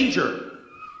we're in danger.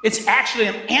 It's actually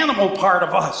an animal part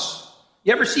of us.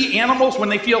 You ever see animals when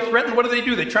they feel threatened? What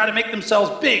do? They try to make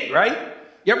themselves big, right?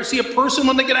 You ever see a person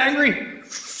when they get angry?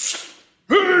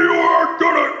 Hey, you are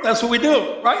gonna... That's what we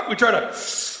do, right? We try to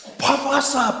puff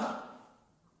us up.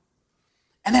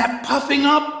 And that puffing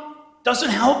up doesn't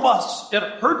help us. It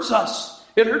hurts us.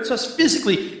 It hurts us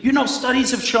physically. You know,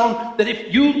 studies have shown that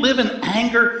if you live in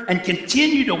anger and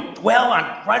continue to dwell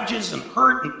on grudges and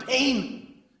hurt and pain,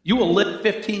 you will live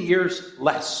 15 years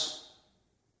less.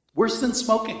 Worse than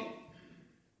smoking.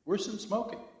 Worse than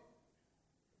smoking.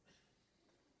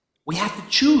 We have to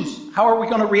choose. How are we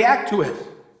going to react to it?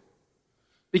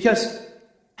 Because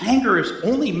anger is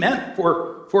only meant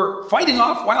for fighting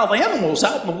off wild animals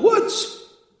out in the woods.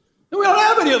 And we don't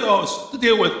have any of those to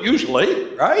deal with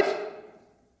usually, right?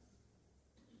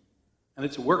 And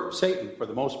it's a work of Satan for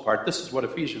the most part. This is what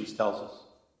Ephesians tells us.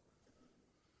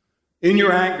 In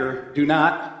your anger, do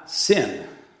not sin.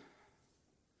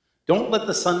 Don't let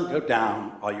the sun go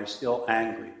down while you're still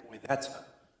angry. Boy, that's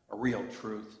a real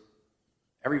truth.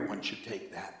 Everyone should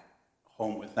take that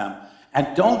home with them.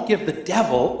 And don't give the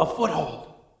devil a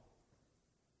foothold.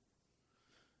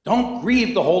 Don't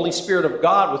grieve the Holy Spirit of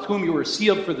God with whom you were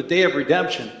sealed for the day of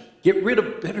redemption. Get rid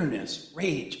of bitterness,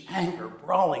 rage, anger,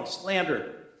 brawling,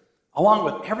 slander, along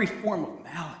with every form of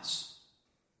malice.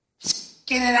 Just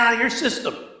get it out of your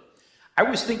system. I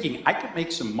was thinking I could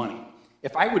make some money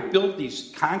if I would build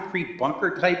these concrete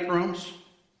bunker type rooms.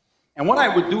 And what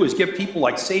I would do is give people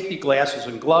like safety glasses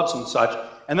and gloves and such.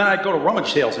 And then I'd go to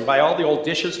rummage sales and buy all the old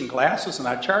dishes and glasses, and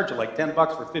I'd charge you like $10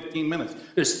 for 15 minutes.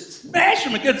 Just smash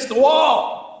them against the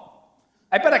wall.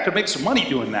 I bet I could make some money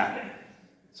doing that.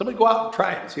 Somebody go out and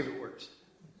try it and see if it works.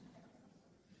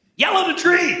 Yell at a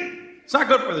tree. It's not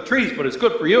good for the trees, but it's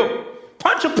good for you.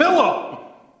 Punch a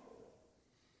pillow.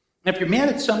 And if you're mad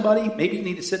at somebody, maybe you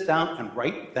need to sit down and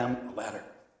write them a letter.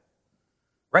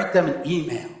 Write them an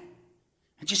email.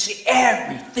 And just say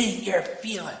everything you're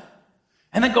feeling.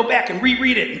 And then go back and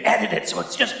reread it and edit it so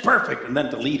it's just perfect, and then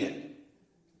delete it.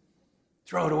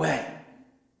 Throw it away.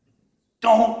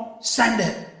 Don't send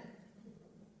it.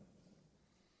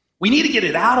 We need to get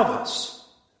it out of us.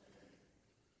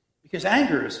 Because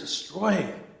anger is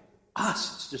destroying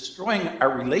us. It's destroying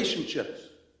our relationships.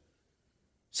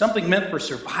 Something meant for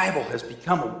survival has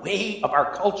become a way of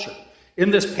our culture.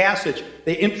 In this passage,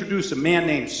 they introduce a man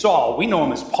named Saul. We know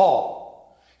him as Paul.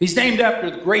 He's named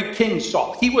after the great King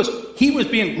Saul. He was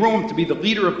being groomed to be the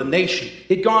leader of the nation.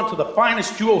 He'd gone to the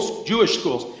finest Jewish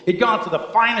schools. He'd gone to the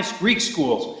finest Greek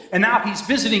schools. And now he's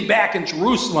visiting back in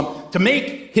Jerusalem to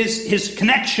make his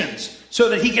connections so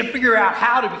that he can figure out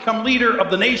how to become leader of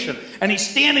the nation. And he's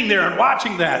standing there and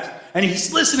watching that. And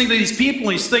he's listening to these people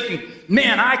and he's thinking,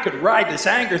 man, I could ride this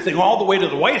anger thing all the way to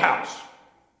the White House.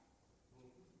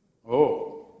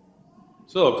 Oh,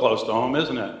 it's a little close to home,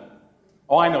 isn't it?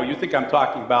 Oh, I know, you think I'm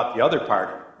talking about the other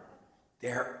party.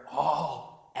 They're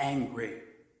all angry.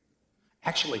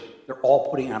 Actually, they're all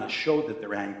putting on a show that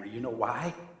they're angry. You know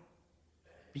why?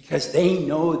 Because they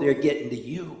know they're getting to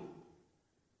you.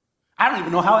 I don't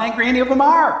even know how angry any of them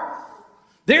are.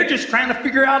 They're just trying to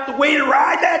figure out the way to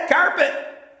ride that carpet.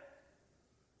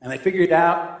 And they figured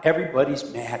out everybody's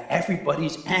mad,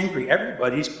 everybody's angry,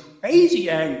 everybody's crazy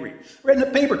angry. Read in the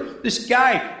paper, this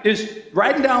guy is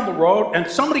riding down the road and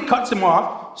somebody cuts him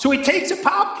off, so he takes a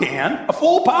pop can, a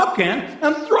full pop can,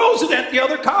 and throws it at the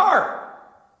other car.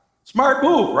 Smart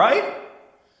move, right?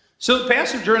 So the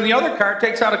passenger in the other car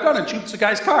takes out a gun and shoots the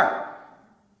guy's car.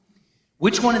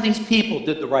 Which one of these people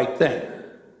did the right thing?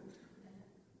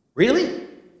 Really?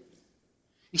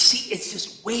 You see, it's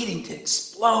just waiting to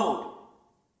explode.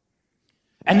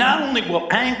 And not only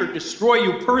will anger destroy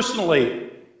you personally,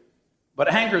 but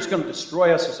anger is going to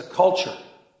destroy us as a culture.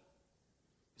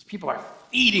 Because people are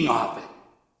feeding off it.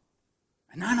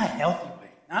 And not in a healthy way.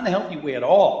 Not in a healthy way at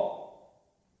all.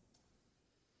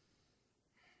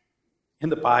 In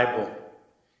the Bible,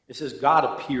 it says God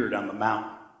appeared on the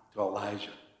mountain to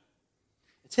Elijah.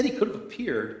 It said he could have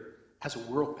appeared as a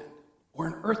whirlwind, or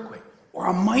an earthquake, or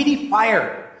a mighty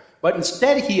fire. But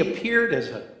instead he appeared as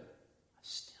a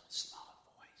still small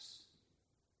voice.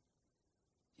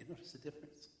 You notice the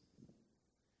difference?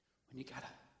 When you got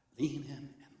to lean in and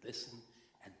listen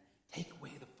and take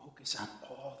away the focus on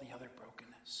all the other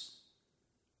brokenness,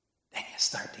 then you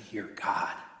start to hear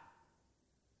God.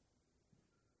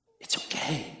 It's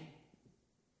okay.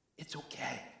 It's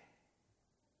okay.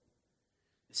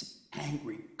 This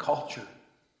angry culture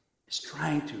is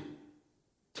trying to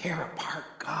tear apart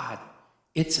God.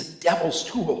 It's a devil's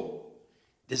tool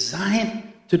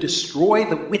designed to destroy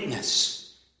the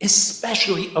witness,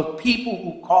 especially of people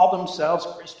who call themselves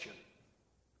Christian.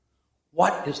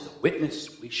 What is the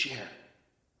witness we share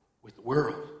with the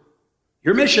world?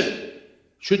 Your mission,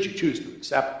 should you choose to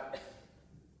accept it.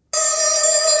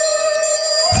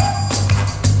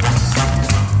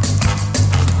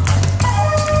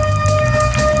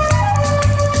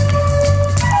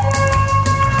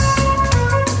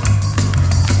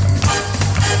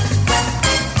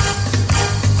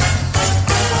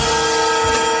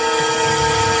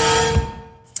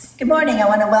 Good morning. I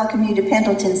want to welcome you to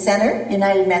Pendleton Center,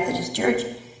 United Methodist Church.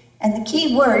 And the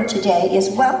key word today is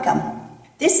welcome.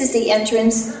 This is the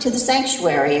entrance to the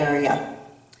sanctuary area.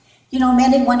 You know,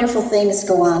 many wonderful things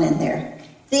go on in there.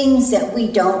 Things that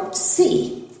we don't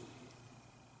see.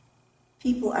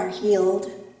 People are healed.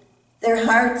 Their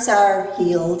hearts are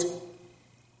healed.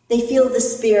 They feel the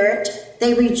Spirit.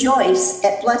 They rejoice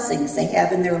at blessings they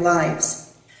have in their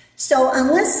lives. So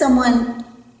unless someone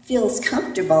feels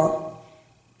comfortable,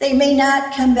 they may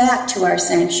not come back to our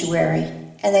sanctuary,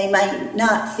 and they might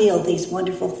not feel these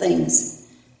wonderful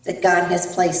things that God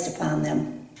has placed upon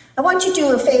them. I want you to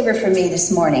do a favor for me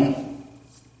this morning.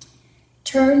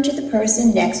 Turn to the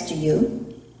person next to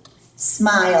you,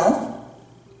 smile,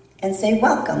 and say,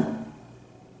 welcome.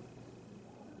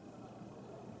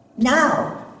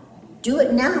 Now. Do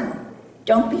it now.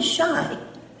 Don't be shy.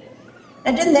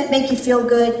 Now, didn't that make you feel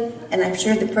good? And I'm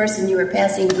sure the person you were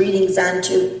passing greetings on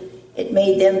to, it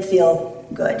made them feel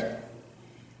good.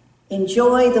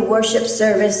 Enjoy the worship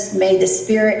service. May the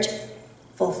Spirit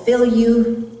fulfill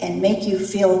you and make you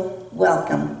feel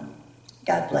welcome.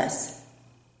 God bless.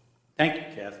 Thank you,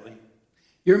 Kathleen.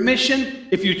 Your mission,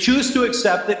 if you choose to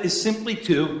accept it, is simply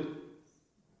to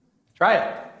try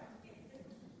it.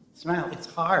 Smile. It's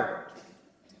hard.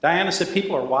 Diana said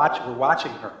people were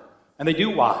watching her, and they do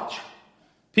watch.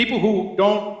 People who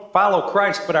don't follow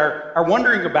Christ but are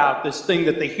wondering about this thing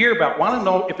that they hear about, want to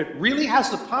know if it really has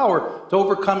the power to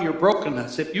overcome your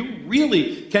brokenness, if you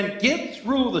really can get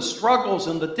through the struggles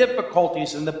and the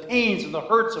difficulties and the pains and the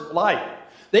hurts of life.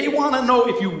 They want to know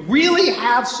if you really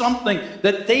have something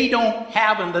that they don't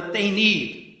have and that they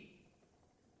need.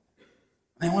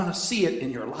 They want to see it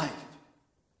in your life.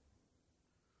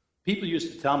 People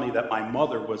used to tell me that my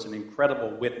mother was an incredible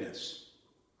witness.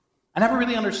 I never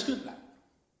really understood that.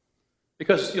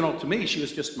 Because, to me, she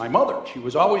was just my mother. She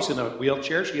was always in a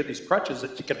wheelchair. She had these crutches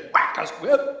that she could whack us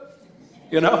with,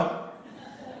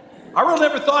 I really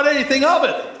never thought anything of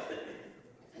it.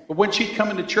 But when she'd come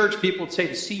into church, people would say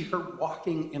to see her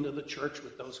walking into the church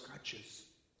with those crutches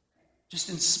just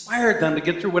inspired them to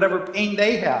get through whatever pain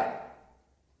they had.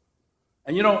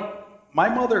 And, my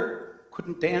mother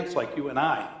couldn't dance like you and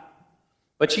I.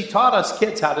 But she taught us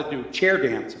kids how to do chair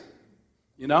dancing.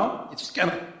 You just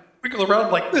kind of wiggle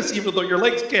around like this, even though your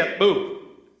legs can't move.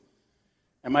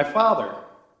 And my father,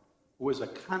 who was a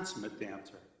consummate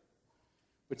dancer,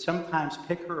 would sometimes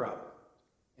pick her up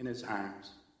in his arms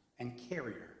and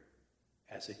carry her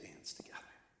as they danced together.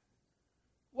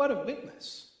 What a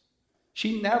witness.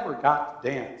 She never got to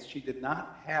dance. She did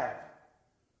not have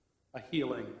a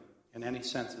healing in any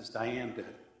sense as Diane did.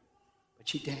 But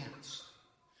she danced.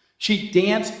 She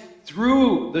danced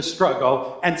through the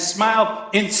struggle and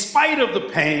smiled in spite of the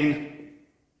pain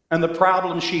and the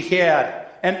problems she had.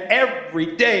 And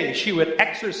every day she would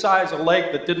exercise a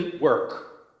leg that didn't work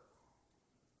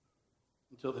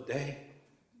until the day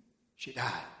she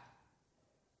died,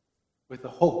 with the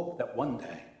hope that one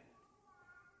day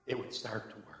it would start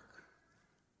to work.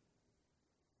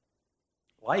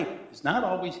 Life is not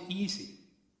always easy.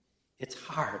 It's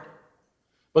hard.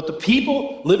 But the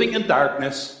people living in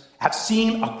darkness have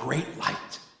seen a great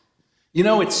light.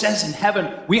 It says in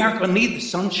heaven, we aren't going to need the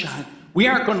sunshine. We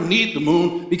aren't going to need the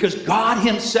moon because God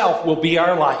himself will be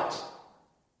our light.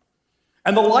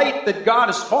 And the light that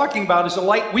God is talking about is a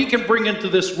light we can bring into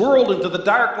this world, into the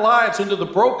dark lives, into the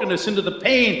brokenness, into the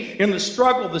pain, in the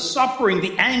struggle, the suffering,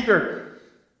 the anger.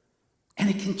 And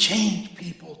it can change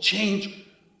people, change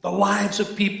the lives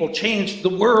of people, change the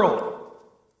world.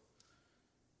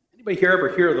 Anybody here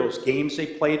ever hear of those games they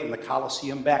played in the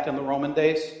Colosseum back in the Roman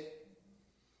days?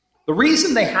 The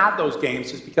reason they had those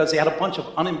games is because they had a bunch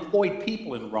of unemployed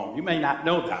people in Rome. You may not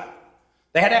know that.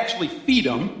 They had to actually feed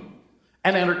them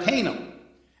and entertain them.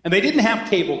 And they didn't have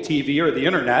cable TV or the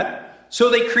internet, so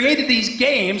they created these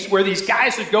games where these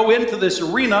guys would go into this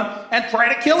arena and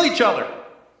try to kill each other.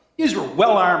 These were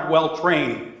well-armed,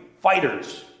 well-trained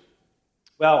fighters.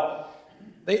 Well,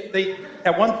 they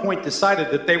at one point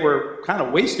decided that they were kind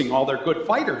of wasting all their good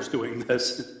fighters doing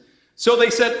this. So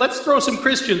they said, let's throw some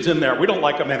Christians in there. We don't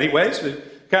like them anyways. We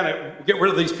kind of get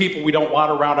rid of these people we don't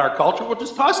want around our culture. We'll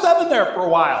just toss them in there for a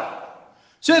while.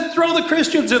 So they throw the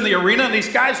Christians in the arena, and these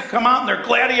guys would come out in their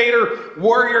gladiator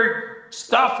warrior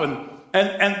stuff,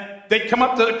 and they'd come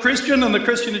up to the Christian, and the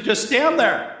Christian would just stand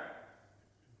there.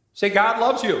 Say, God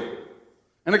loves you.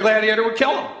 And the gladiator would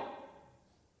kill him.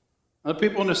 And the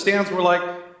people in the stands were like,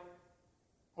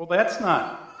 well, that's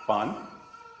not fun.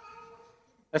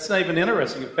 That's not even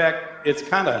interesting. In fact, it's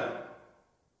kind of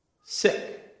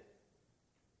sick.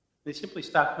 They simply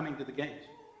stopped coming to the games.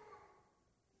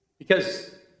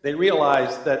 Because they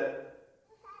realized that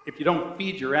if you don't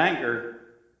feed your anger,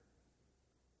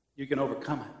 you can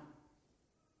overcome it.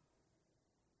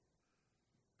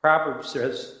 Proverbs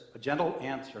says, a gentle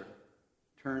answer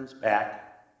turns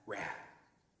back wrath.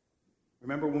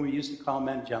 Remember when we used to call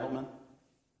men gentlemen?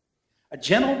 A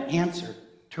gentle answer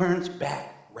turns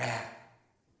back wrath.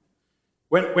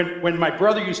 When my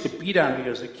brother used to beat on me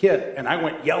as a kid, and I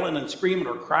went yelling and screaming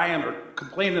or crying or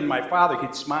complaining to my father,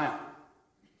 he'd smile.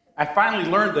 I finally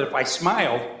learned that if I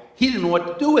smiled, he didn't know what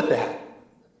to do with that.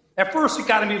 At first, it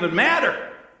got him even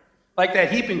madder. Like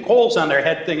that heaping coals on their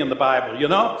head thing in the Bible,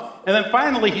 And then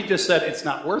finally, he just said, it's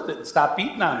not worth it, and stopped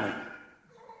beating on me.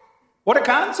 What a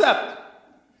concept.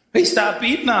 He stopped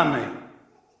beating on me.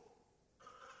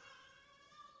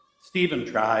 Stephen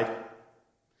tried.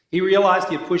 He realized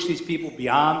he had pushed these people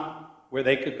beyond where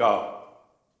they could go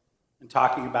in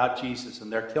talking about Jesus,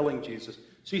 and they're killing Jesus.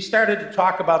 So he started to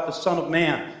talk about the Son of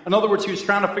Man. In other words, he was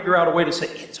trying to figure out a way to say,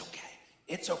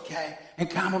 it's okay, and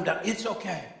calm them down, it's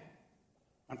okay.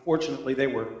 Unfortunately, they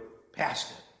were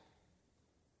past it.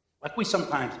 Like we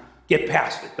sometimes get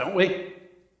past it, don't we?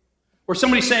 Or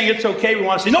somebody's saying it's okay, we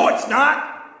want to say, no, it's not.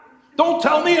 Don't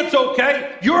tell me it's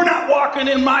okay. You're not walking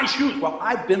in my shoes. Well,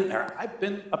 I've been there. I've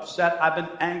been upset. I've been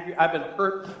angry. I've been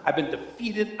hurt. I've been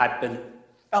defeated.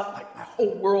 Felt like my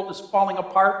whole world is falling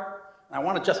apart. And I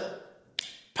want to just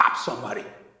pop somebody.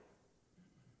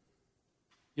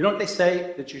 You know what they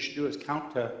say that you should do is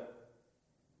count to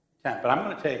 10. But I'm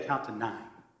going to tell you count to 9. I'm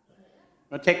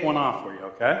going to take one off for you,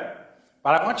 okay?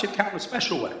 But I want you to count in a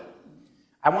special way.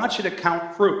 I want you to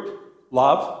count fruit.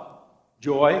 Love,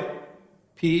 joy,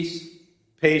 peace,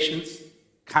 patience,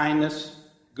 kindness,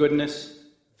 goodness,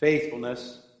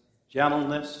 faithfulness,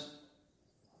 gentleness,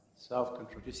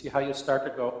 self-control. Do you see how you start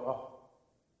to go, oh.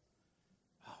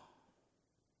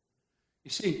 You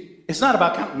see, it's not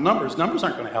about counting numbers. Numbers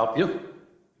aren't going to help you.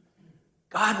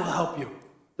 God will help you.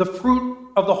 The fruit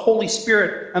of the Holy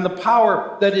Spirit and the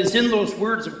power that is in those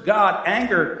words of God.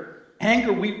 Anger,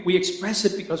 we express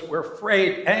it because we're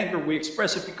afraid. Anger, we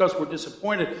express it because we're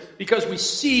disappointed, because we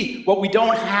see what we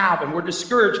don't have and we're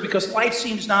discouraged because life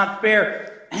seems not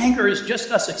fair. Anger is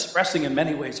just us expressing in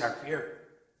many ways our fear.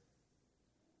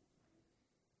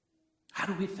 How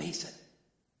do we face it?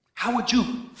 How would you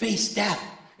face death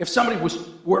if somebody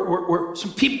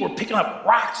some people were picking up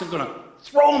rocks and going to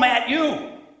throw them at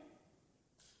you?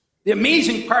 The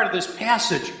amazing part of this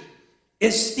passage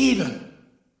is Stephen,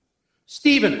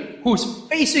 who's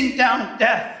facing down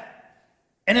death.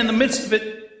 And in the midst of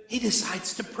it, he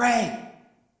decides to pray.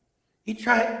 He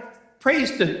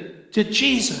prays to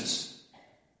Jesus.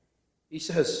 He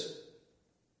says,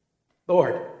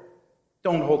 Lord,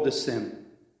 don't hold this sin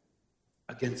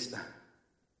against them.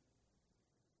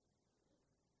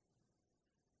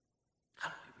 How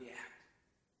do we react?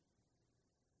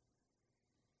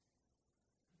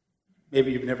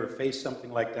 Maybe you've never faced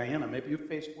something like Diana. Maybe you've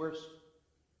faced worse.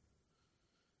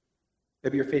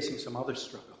 Maybe you're facing some other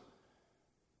struggle.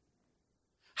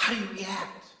 How do you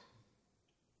react?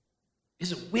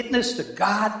 Is it witness to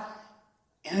God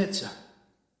and it's a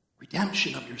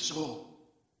redemption of your soul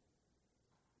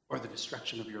or the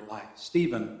destruction of your life?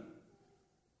 Stephen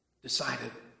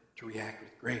decided to react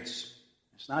with grace.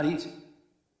 It's not easy.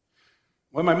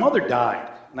 When my mother died,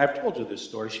 and I've told you this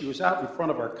story, she was out in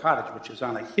front of our cottage, which is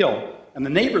on a hill, and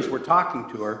the neighbors were talking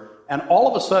to her, and all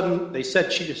of a sudden, they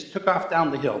said she just took off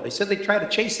down the hill. They said they tried to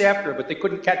chase after her, but they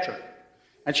couldn't catch her.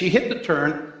 And she hit the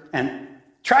turn and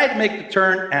tried to make the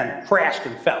turn and crashed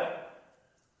and fell.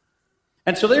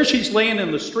 And so there she's laying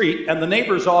in the street, and the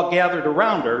neighbors all gathered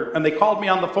around her, and they called me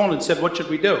on the phone and said, what should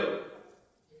we do?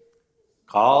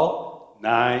 Call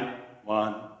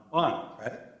 911,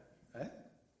 right?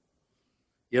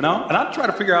 You know? And I'm trying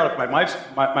to figure out if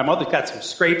my mother's got some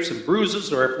scrapes and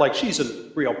bruises or if, like, she's a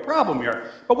real problem here.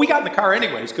 But we got in the car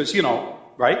anyways because,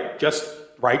 right? Just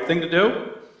the right thing to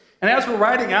do. And as we're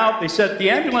riding out, they said, the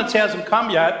ambulance hasn't come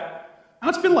yet. Now,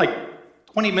 it's been like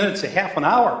 20 minutes to half an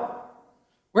hour.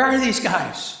 Where are these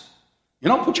guys?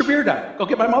 Put your beer down. Go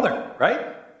get my mother,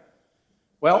 right?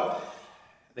 Well,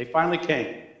 they finally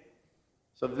came.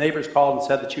 So the neighbors called and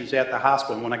said that she was at the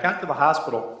hospital. And when I got to the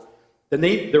hospital,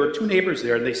 there were two neighbors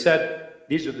there, and they said,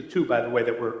 these are the two, by the way,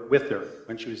 that were with her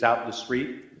when she was out in the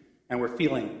street, and were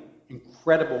feeling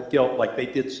incredible guilt, like they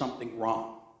did something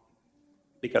wrong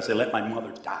because they let my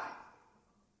mother die.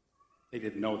 They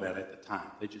didn't know that at the time.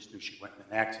 They just knew she went in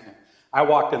an accident. I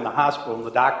walked in the hospital, and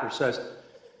the doctor says,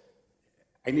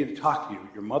 I need to talk to you.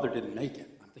 Your mother didn't make it.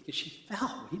 I'm thinking, she fell.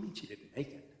 What do you mean she didn't make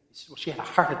it? He said, well, she had a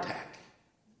heart attack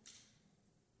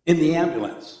in the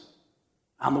ambulance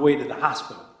on the way to the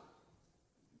hospital.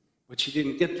 But she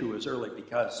didn't get to as early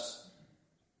because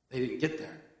they didn't get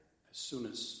there as soon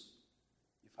as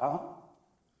you follow.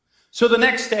 So the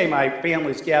next day, my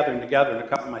family's gathering together, and a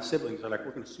couple of my siblings are like,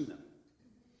 we're going to sue them.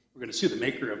 We're going to sue the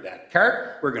maker of that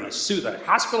cart. We're going to sue the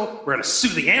hospital. We're going to sue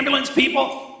the ambulance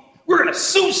people. We're going to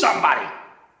sue somebody.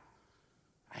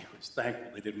 I was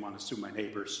thankful they didn't want to sue my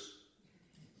neighbors,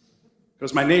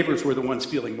 because my neighbors were the ones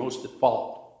feeling most at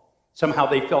fault. Somehow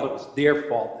they felt it was their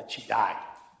fault that she died.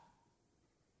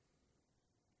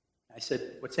 I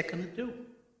said, what's that going to do?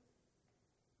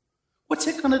 What's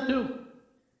it going to do?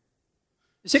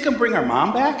 Is it going to bring our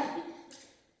mom back?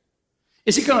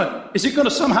 Is it going to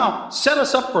somehow set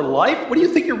us up for life? What do you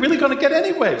think you're really going to get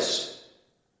anyways?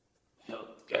 You'll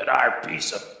get our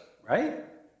piece of, right?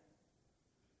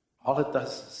 All it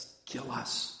does is kill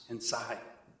us inside.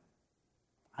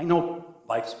 I know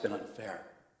life's been unfair.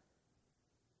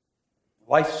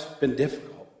 Life's been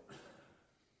difficult.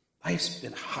 Life's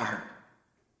been hard.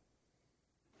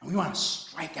 And we want to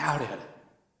strike out at it.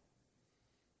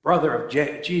 Brother of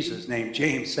Jesus named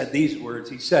James said these words.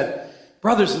 He said,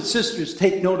 brothers and sisters,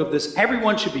 take note of this.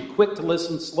 Everyone should be quick to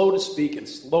listen, slow to speak, and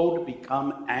slow to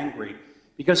become angry.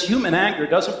 Because human anger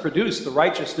doesn't produce the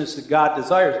righteousness that God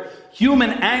desires.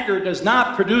 Human anger does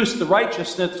not produce the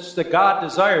righteousness that God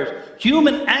desires.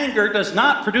 Human anger does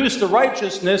not produce the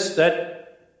righteousness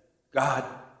that God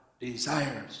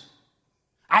desires.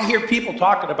 I hear people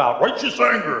talking about righteous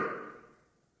anger.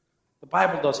 The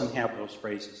Bible doesn't have those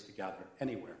phrases together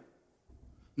anywhere.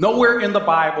 Nowhere in the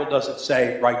Bible does it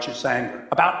say righteous anger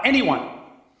about anyone.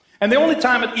 And the only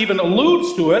time it even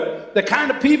alludes to it, the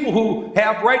kind of people who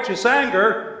have righteous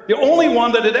anger ever, the only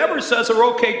one that it ever says are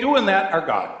okay doing that are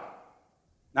God.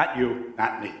 Not you,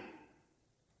 not me.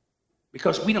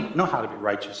 Because we don't know how to be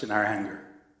righteous in our anger.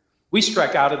 We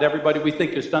strike out at everybody we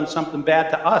think has done something bad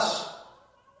to us.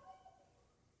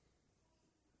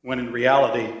 When in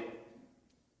reality,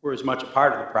 we're as much a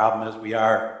part of the problem as we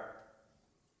are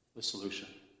the solution.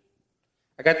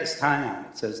 I got this tie on.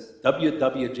 It says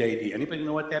WWJD. Anybody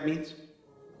know what that means?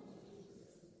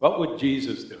 What would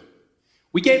Jesus do?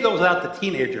 We gave those out to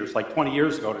teenagers like 20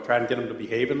 years ago to try and get them to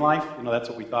behave in life. You know, that's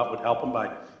what we thought would help them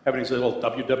by having these little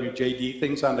WWJD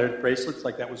things on their bracelets,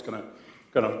 like that was going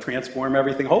to transform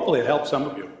everything. Hopefully it helped some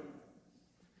of you.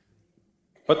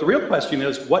 But the real question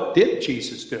is, what did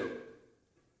Jesus do?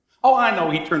 Oh, I know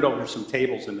he turned over some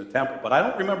tables in the temple, but I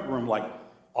don't remember him like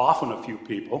offing a few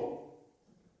people.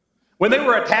 When they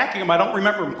were attacking him, I don't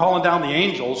remember him calling down the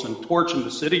angels and torching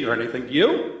the city or anything. Do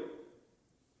you?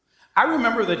 I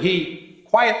remember that he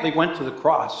quietly went to the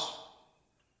cross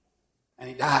and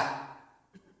he died.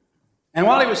 And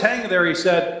while he was hanging there, he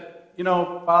said, you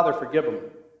know, Father, forgive them.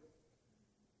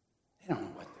 They don't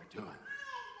know what they're doing.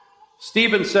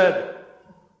 Stephen said,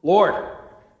 Lord,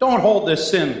 don't hold this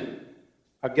sin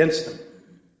against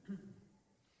them.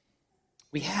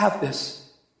 We have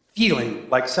this feeling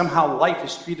like somehow life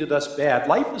has treated us bad.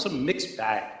 Life is a mixed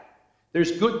bag.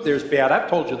 There's good, there's bad. I've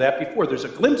told you that before. There's a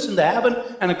glimpse into heaven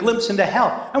and a glimpse into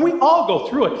hell. And we all go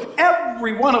through it.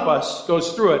 Every one of us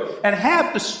goes through it. And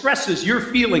half the stresses you're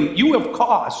feeling, you have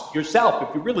caused yourself,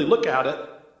 if you really look at it.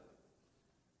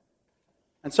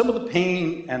 And some of the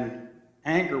pain and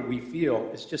anger we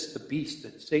feel is just the beast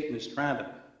that Satan is trying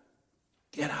to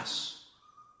get us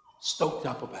stoked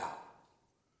up about.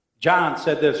 John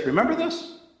said this. Remember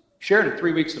this? Shared it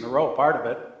 3 weeks in a row, part of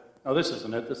it. No, this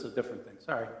isn't it. This is a different thing.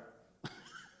 Sorry.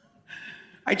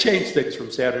 I change things from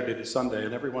Saturday to Sunday,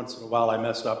 and every once in a while I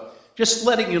mess up. Just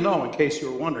letting you know, in case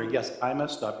you were wondering, yes, I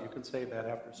messed up. You can say that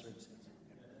after service.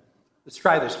 Let's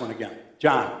try this one again.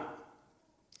 John.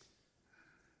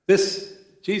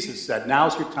 Jesus said,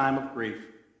 now's your time of grief.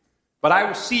 But I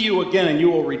will see you again, and you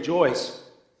will rejoice.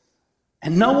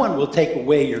 And no one will take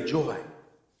away your joy.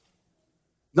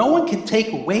 No one can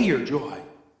take away your joy.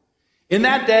 In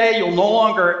that day, you'll no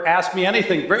longer ask me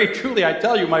anything. Very truly, I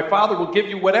tell you, my Father will give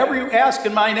you whatever you ask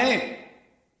in my name.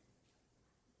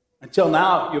 Until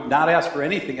now, you have not asked for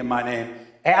anything in my name.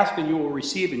 Ask and you will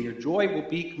receive, and your joy will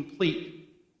be complete.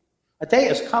 A day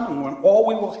is coming when all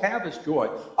we will have is joy.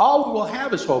 All we will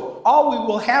have is hope. All we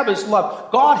will have is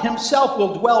love. God himself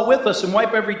will dwell with us and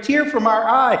wipe every tear from our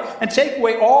eye and take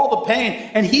away all the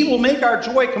pain. And he will make our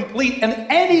joy complete. And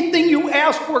anything you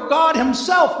ask for, God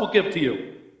himself will give to you.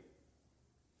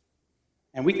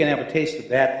 And we can have a taste of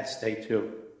that this day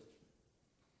too,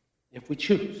 if we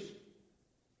choose.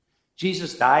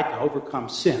 Jesus died to overcome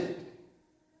sin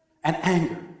and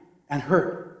anger and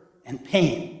hurt and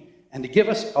pain and to give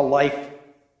us a life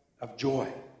of joy.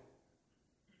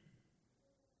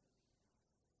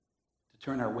 To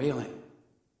turn our wailing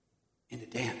into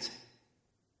dancing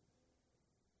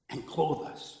and clothe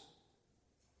us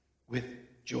with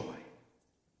joy.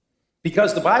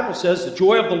 Because the Bible says the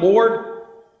joy of the Lord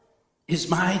is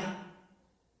my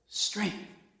strength.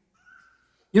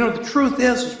 You know, the truth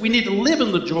is we need to live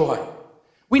in the joy.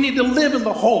 We need to live in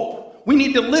the hope. We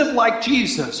need to live like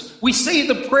Jesus. We say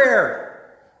the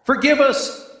prayer, forgive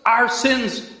us our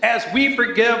sins as we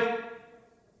forgive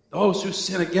those who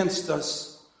sin against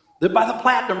us. Live by the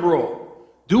platinum rule.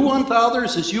 Do unto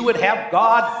others as you would have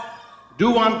God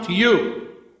do unto you.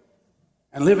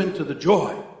 And live into the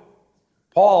joy.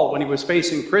 Paul, when he was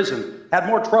facing prison, had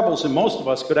more troubles than most of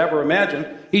us could ever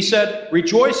imagine. He said,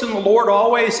 rejoice in the Lord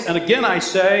always, and again I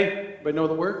say, anybody know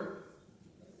the word?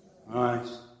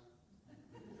 Nice.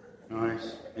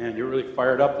 Nice. Man, you're really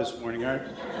fired up this morning, aren't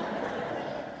you?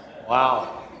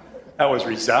 Wow. That was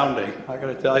resounding, I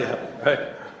gotta tell you,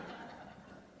 right?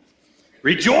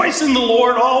 Rejoice in the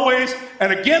Lord always,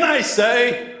 and again I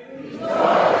say,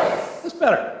 rejoice. It's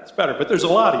better, but there's a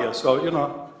lot of you, so, you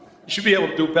know, you should be able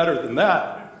to do better than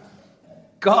that.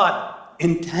 God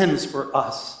intends for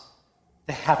us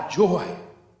to have joy.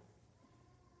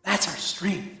 That's our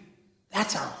strength.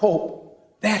 That's our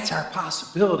hope. That's our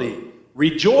possibility.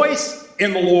 Rejoice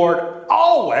in the Lord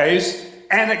always.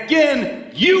 And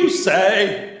again, you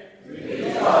say,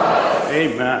 rejoice.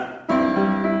 Amen.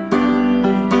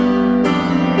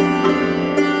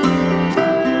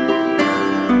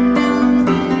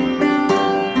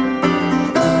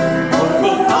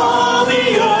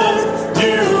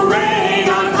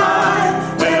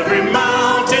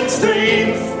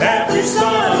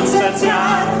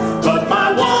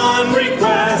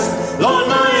 Lord,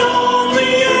 my only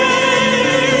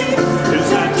aim is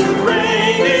that you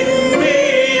reign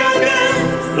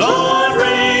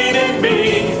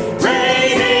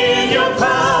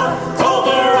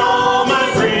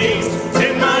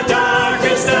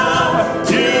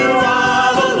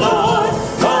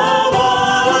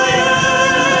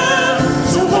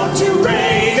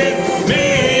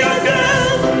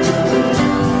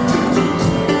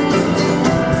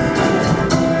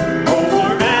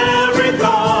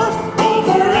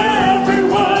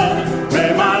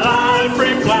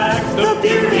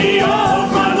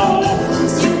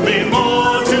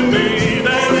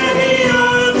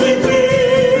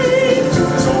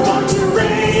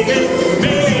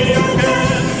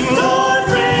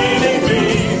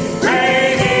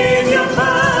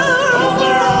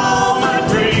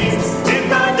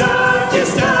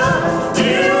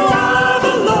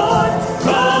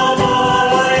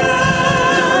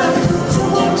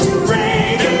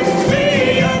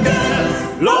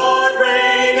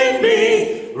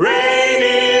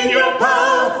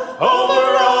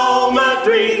my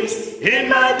dreams, in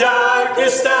my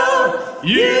darkest hour,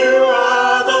 you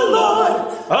are the Lord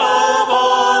of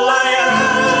all I am.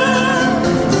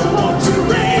 I want to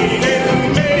reign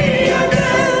in me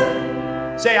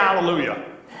again. Say hallelujah.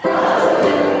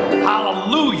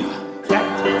 Hallelujah.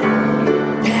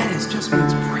 That is just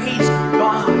means praise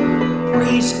God.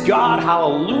 Praise God.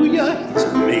 Hallelujah. It's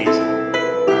amazing.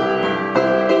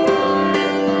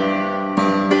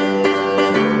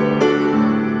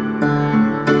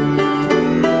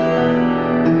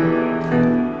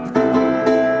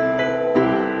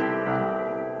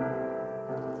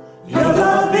 Your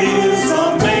love is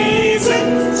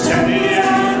amazing, steady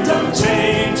and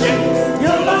unchanging.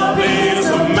 Your love is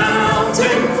a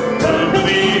mountain firm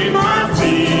beneath my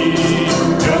feet.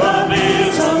 Your love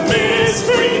is a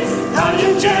mystery, how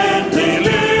you gently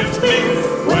lift me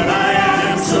when I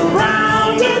am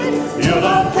surrounded. Your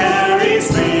love carries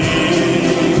me.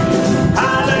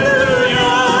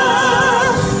 Hallelujah,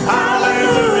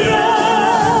 hallelujah,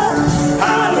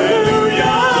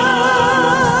 hallelujah.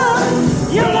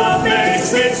 Your love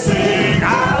makes me sing.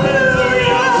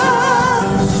 Hallelujah,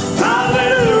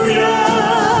 hallelujah,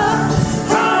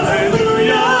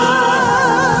 hallelujah.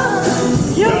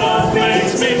 Your love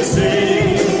makes me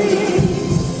sing.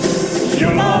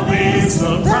 Your love is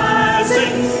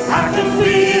surprising. I can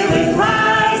feel it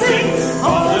rising.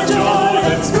 All the joy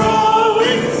that's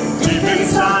growing deep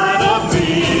inside of me.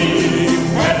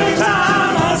 Every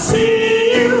time I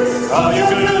see you, all your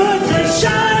goodness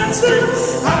shines through.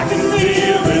 I can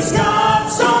feel this God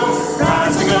song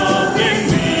rising up in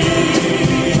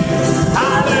me.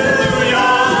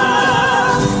 Hallelujah,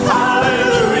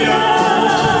 hallelujah,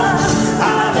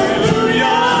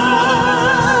 hallelujah.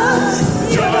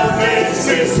 Your love makes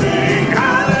me sing.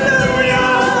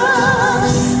 Hallelujah,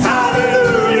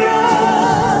 hallelujah,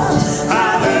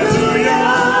 hallelujah.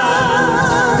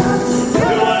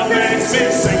 Your love makes me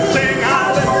sing. Sing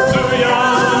hallelujah,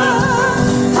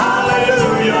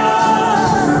 hallelujah,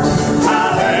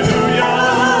 hallelujah.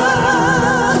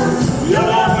 Your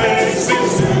love makes me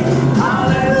sing.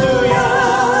 Hallelujah,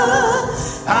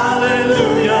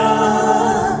 hallelujah,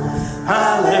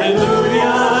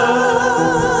 hallelujah.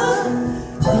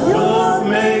 Your love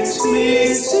makes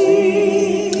me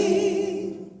sing.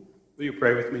 Will you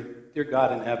pray with me? Dear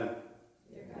God in heaven,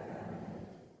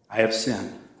 I have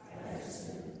sinned.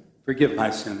 Forgive my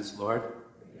sins, Lord.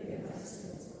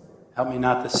 Help me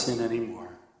not to sin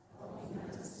anymore.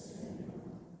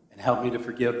 And help me to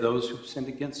forgive those who've sinned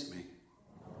against me.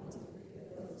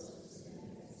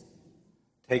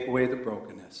 Take away the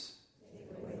brokenness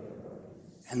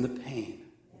and the pain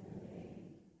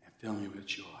and fill me with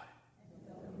joy.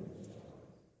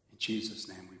 In Jesus'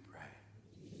 name we pray.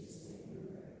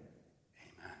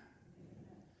 Amen.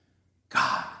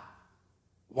 God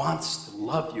wants to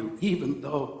love you even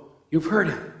though you've hurt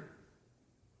him.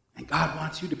 And God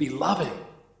wants you to be loving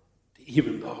to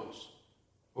even those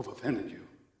who've offended you.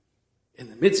 In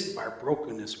the midst of our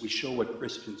brokenness, we show what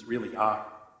Christians really are.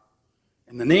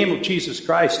 In the name of Jesus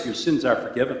Christ, your sins are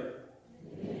forgiven.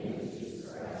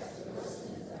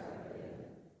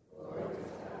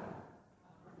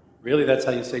 Really, that's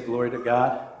how you say glory to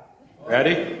God?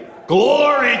 Ready?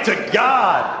 Glory to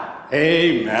God!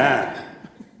 Amen.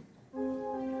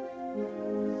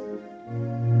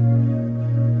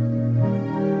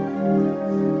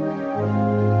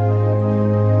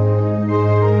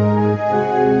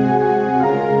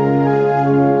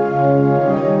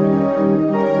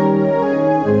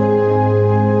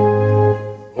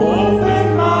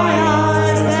 Open my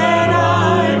eyes that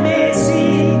I may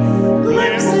see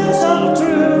glimpses of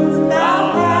truth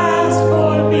thou hast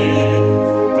for me.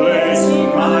 Placing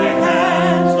my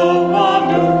hands the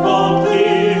wonderful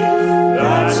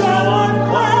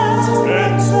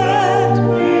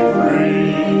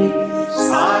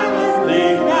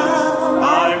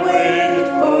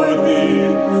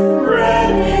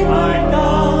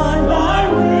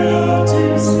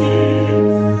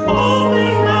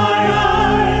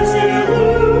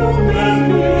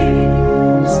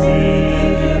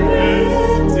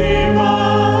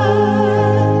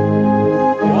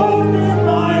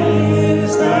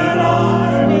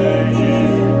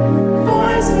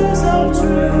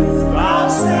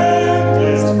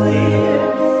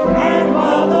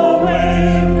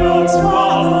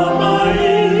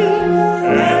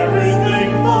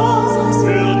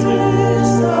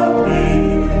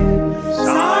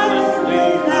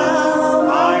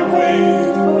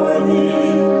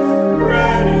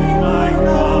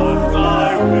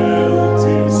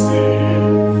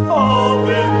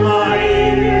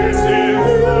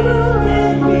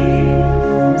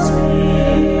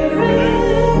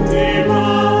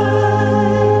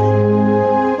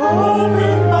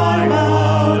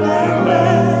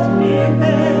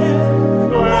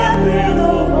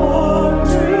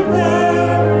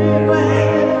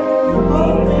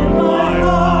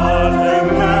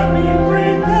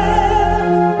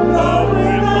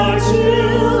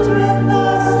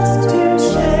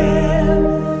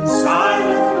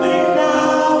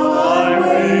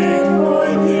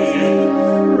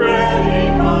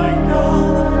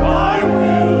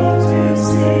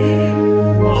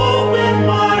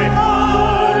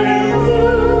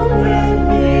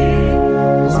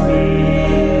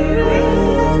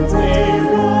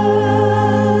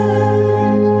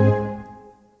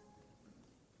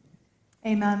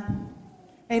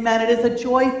Amen. It is a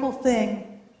joyful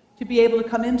thing to be able to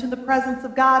come into the presence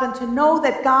of God and to know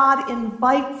that God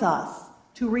invites us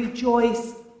to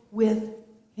rejoice with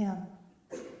him.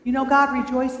 You know God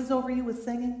rejoices over you with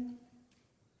singing?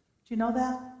 Do you know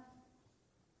that?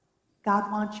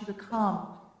 God wants you to come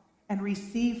and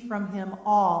receive from him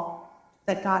all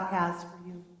that God has for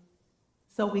you.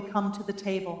 So we come to the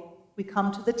table. We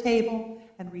come to the table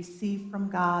and receive from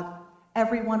God.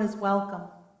 Everyone is welcome.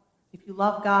 If you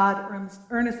love God,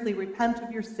 earnestly repent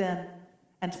of your sin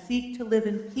and seek to live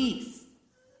in peace.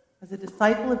 As a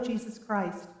disciple of Jesus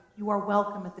Christ, you are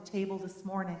welcome at the table this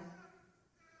morning.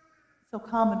 So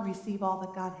come and receive all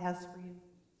that God has for you.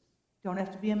 You don't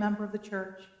have to be a member of the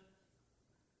church.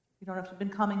 You don't have to have been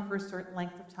coming for a certain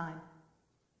length of time.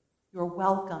 You're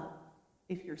welcome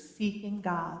if you're seeking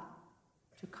God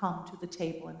to come to the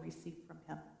table and receive from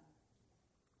him.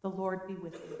 The Lord be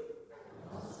with you.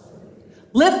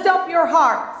 Lift up your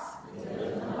hearts.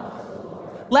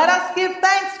 Let us give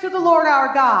thanks to the Lord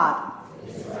our God.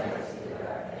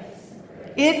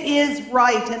 It is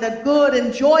right and a good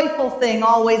and joyful thing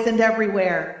always and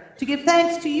everywhere to give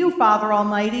thanks to you, Father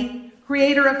Almighty,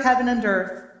 creator of heaven and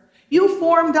earth. You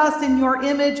formed us in your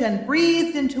image and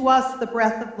breathed into us the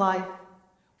breath of life.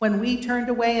 When we turned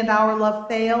away and our love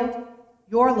failed,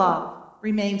 your love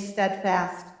remained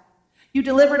steadfast. You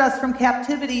delivered us from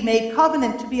captivity, made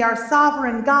covenant to be our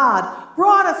sovereign God,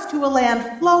 brought us to a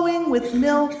land flowing with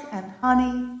milk and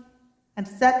honey, and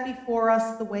set before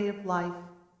us the way of life.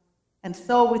 And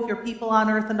so with your people on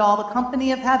earth and all the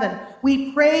company of heaven,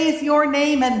 we praise your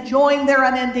name and join their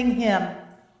unending hymn.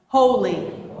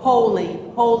 Holy, holy,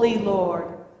 holy Lord,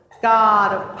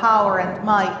 God of power and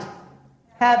might.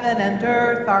 Heaven and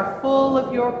earth are full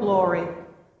of your glory.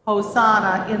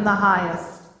 Hosanna in the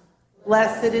highest.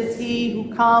 Blessed is he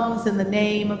who comes in the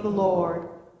name of the Lord.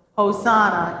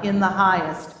 Hosanna in the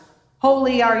highest.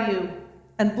 Holy are you,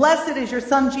 and blessed is your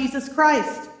Son, Jesus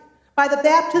Christ. By the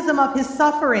baptism of his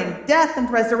suffering, death,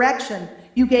 and resurrection,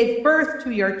 you gave birth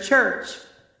to your church,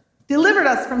 delivered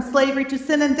us from slavery to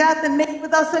sin and death, and made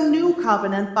with us a new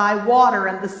covenant by water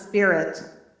and the Spirit.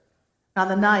 On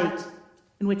the night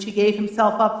in which he gave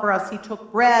himself up for us, he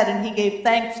took bread and he gave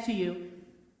thanks to you.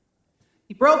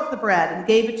 He broke the bread and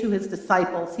gave it to his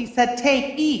disciples. He said,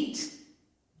 "Take, eat.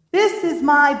 This is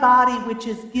my body which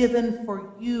is given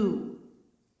for you.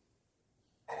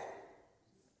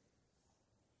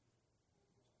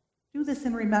 Do this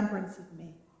in remembrance of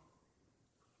me."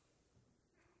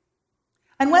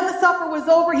 And when the supper was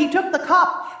over, he took the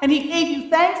cup and he gave you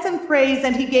thanks and praise,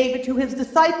 and he gave it to his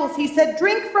disciples. He said,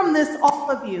 "Drink from this,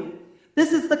 all of you.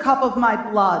 This is the cup of my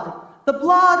blood, the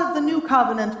blood of the new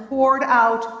covenant poured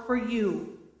out for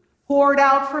you, poured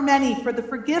out for many for the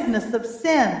forgiveness of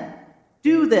sin.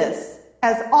 Do this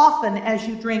as often as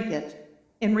you drink it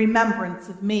in remembrance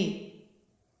of me."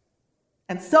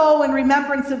 And so, in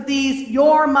remembrance of these,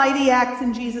 your mighty acts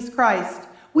in Jesus Christ,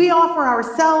 we offer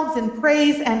ourselves in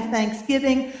praise and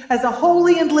thanksgiving as a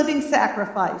holy and living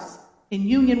sacrifice in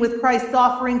union with Christ's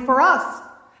offering for us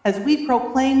as we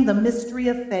proclaim the mystery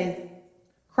of faith.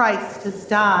 Christ has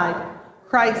died.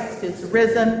 Christ is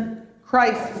risen.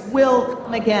 Christ will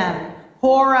come again.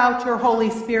 Pour out your Holy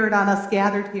Spirit on us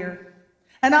gathered here.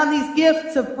 And on these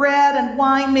gifts of bread and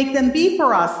wine, make them be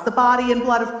for us the body and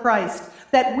blood of Christ,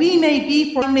 that we may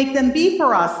be for, make them be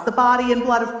for us the body and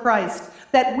blood of Christ,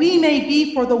 that we may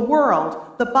be for the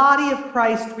world the body of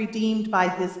Christ redeemed by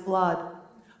his blood.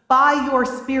 By your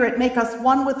Spirit, make us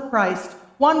one with Christ,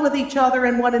 one with each other,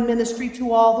 and one in ministry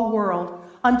to all the world,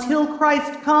 until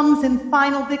Christ comes in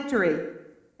final victory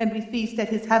and we feast at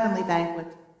his heavenly banquet.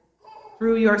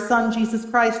 Through your Son, Jesus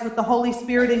Christ, with the Holy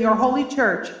Spirit in your holy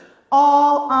church,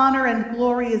 all honor and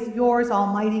glory is yours,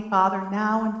 Almighty Father,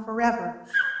 now and forever.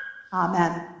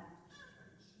 Amen.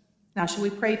 Now shall we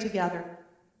pray together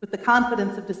with the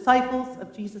confidence of disciples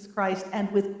of Jesus Christ and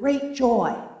with great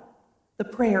joy the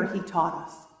prayer he taught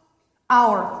us.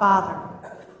 Our Father,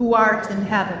 who art in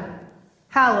heaven,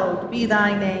 hallowed be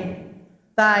thy name.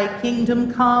 Thy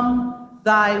kingdom come,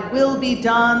 thy will be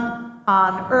done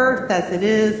on earth as it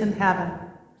is in heaven.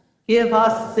 Give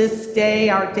us this day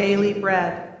our daily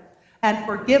bread, and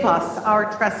forgive us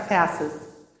our trespasses,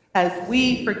 as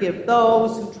we forgive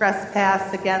those who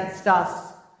trespass against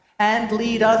us. And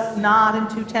lead us not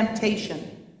into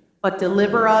temptation, but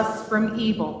deliver us from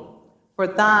evil. For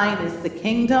thine is the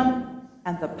kingdom,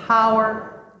 and the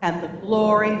power, and the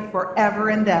glory forever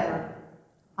and ever.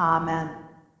 Amen.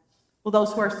 Will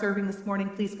those who are serving this morning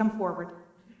please come forward?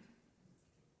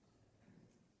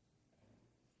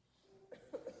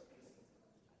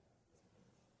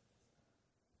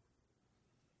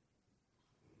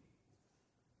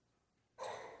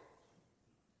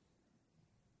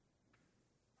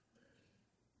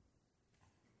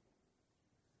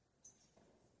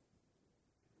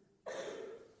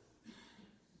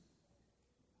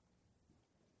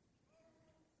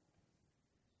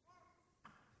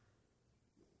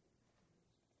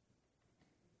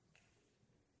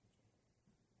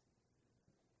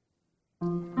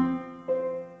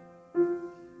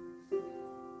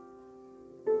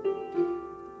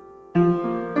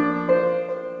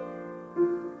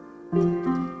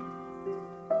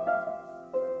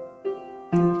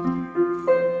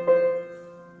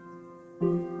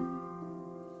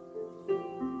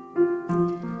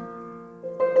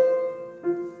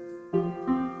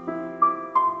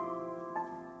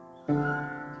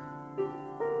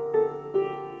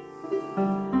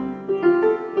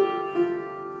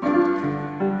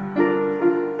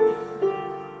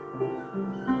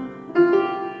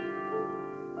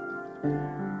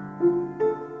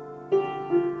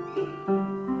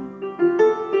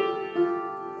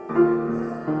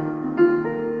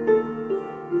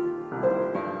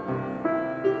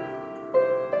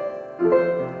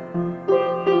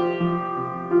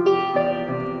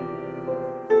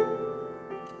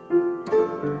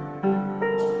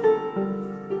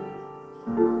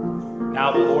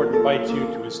 Now the Lord invites you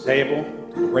to his table,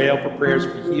 to the rail for prayers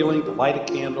for healing, to light a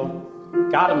candle.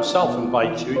 God himself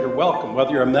invites you. You're welcome,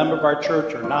 whether you're a member of our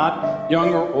church or not,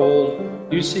 young or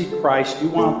old. You seek Christ. You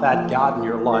want that God in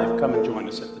your life. Come and join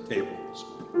us at the table this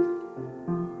morning.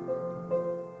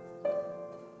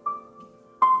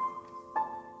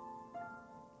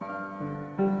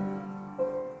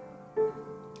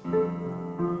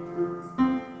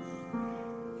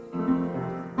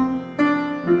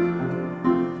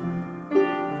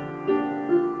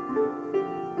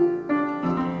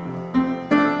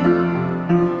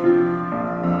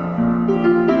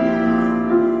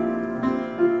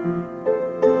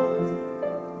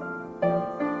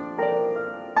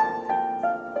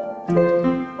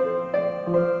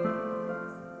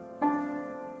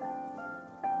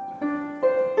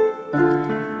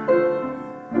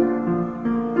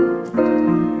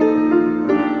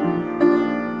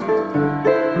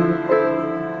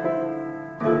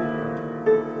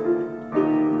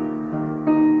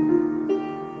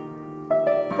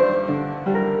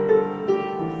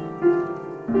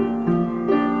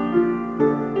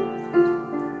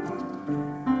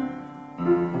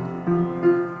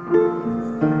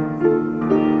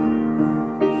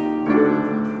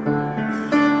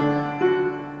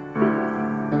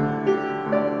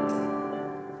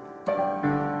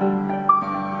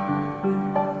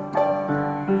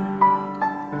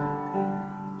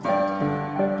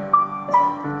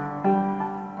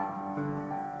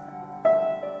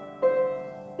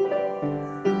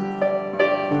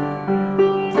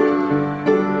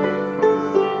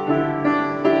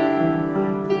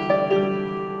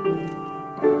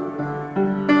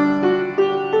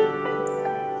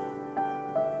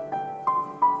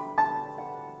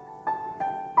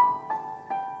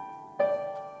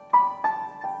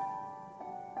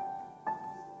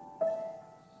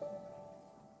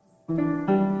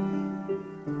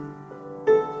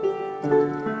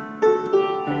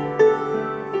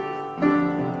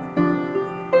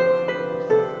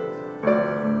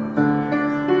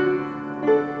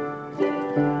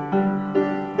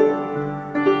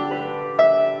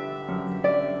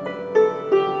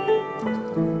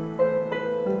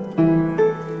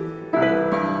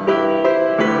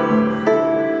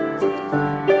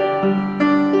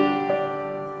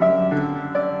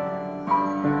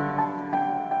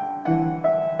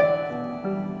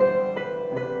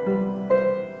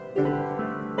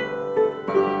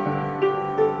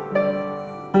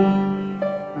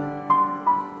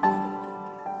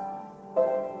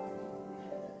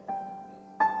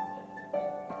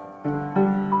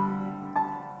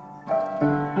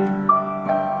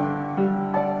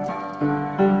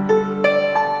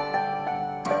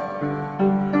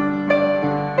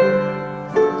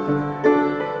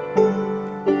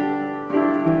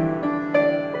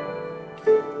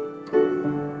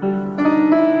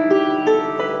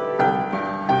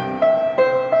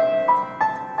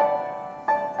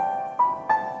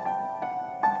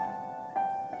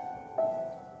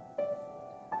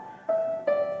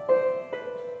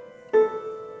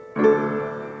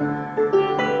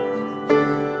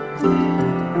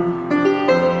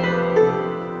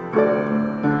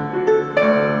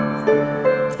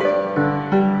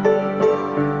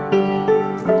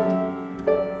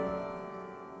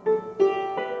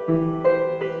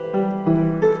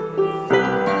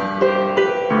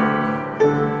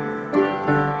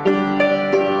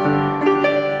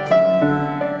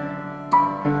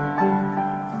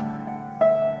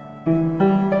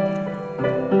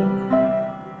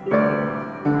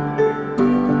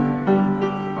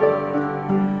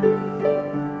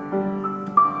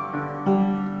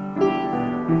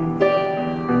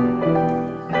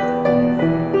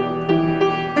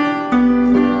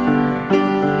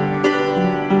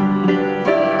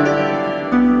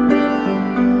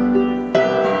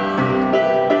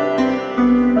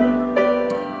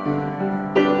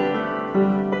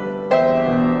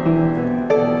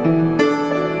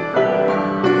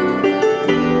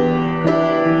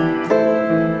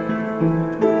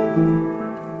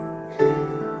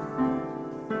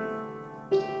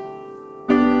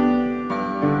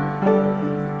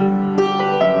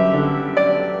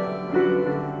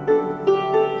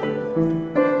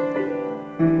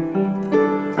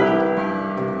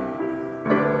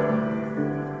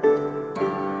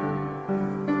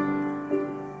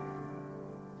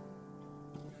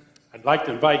 I'd like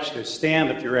to invite you to stand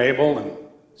if you're able and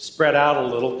spread out a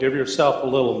little. Give yourself a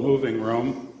little moving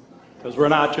room, because we're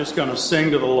not just going to sing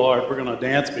to the Lord. We're going to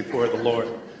dance before the Lord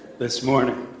this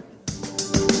morning.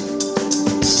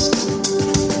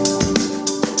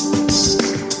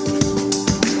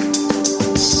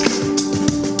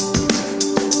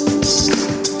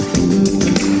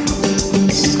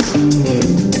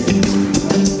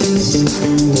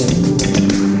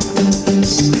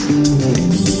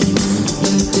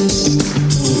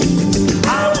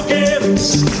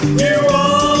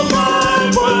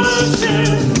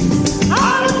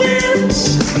 I'll give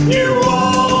you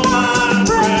all my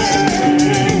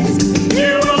praise.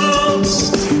 You alone,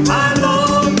 I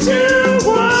long to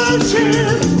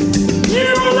worship.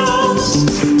 You alone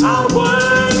are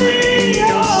worthy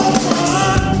of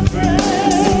my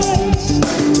praise.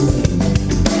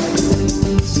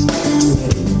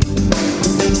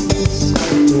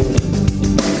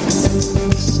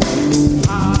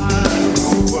 I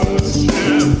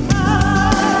worship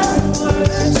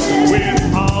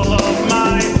with all of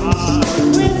my heart.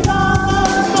 With all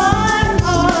of my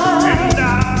heart. And I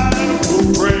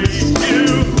will praise you.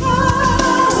 I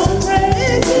will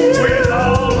praise you. With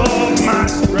all of my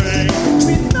strength.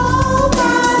 With all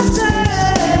my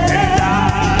strength. And I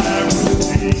will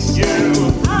seek you.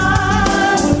 I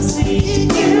will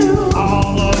seek you.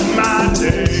 All of my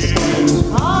days.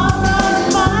 All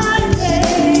of my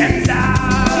days. And I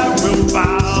will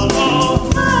follow.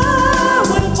 I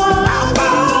will follow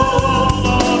all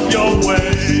of your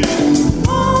ways.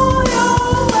 All your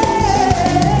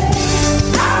ways.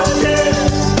 I'll give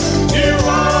you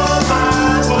all my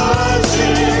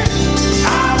worship.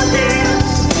 I'll give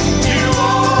you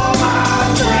all my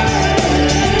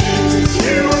praise.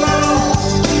 You alone,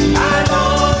 I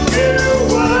long to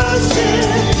worship.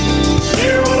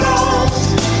 You alone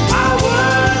are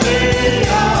worthy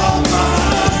of my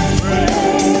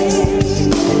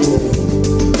praise.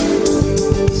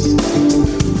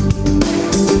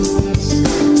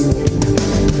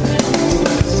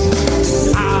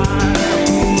 I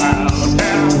will bow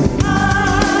down. I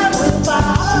will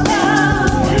bow down.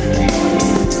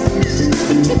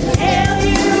 Hail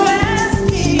you as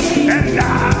King. And I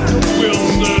will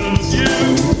serve you.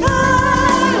 I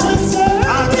will serve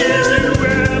I'll give you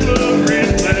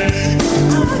everything.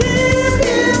 I'll give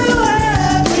you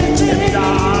everything. And I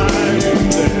will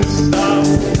lift up.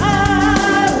 I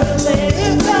will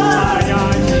lift up. My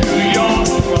eyes to your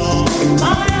throne.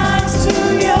 My eyes to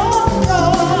your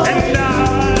throne. And I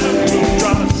will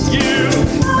trust you.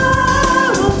 I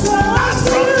will trust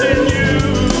in you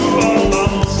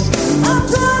alone. I'm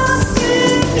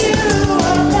trusting you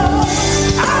alone.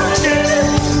 I'll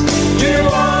give you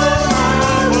all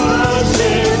my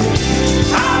worship.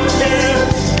 I'll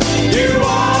give you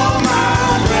all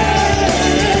my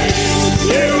praise.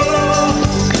 You alone,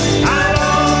 I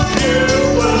long to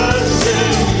worship.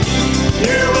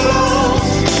 You alone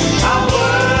are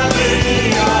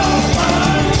worthy of my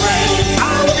praise.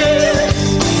 I'll give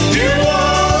you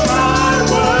all my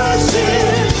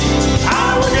worship.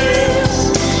 I'll give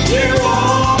you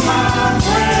all my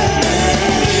praise.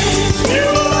 You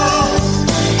alone,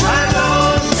 I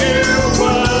long to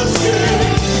worship.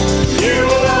 You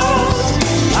alone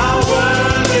are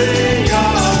worthy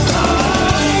of my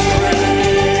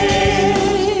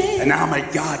praise. And now may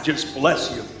God just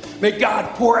bless you. May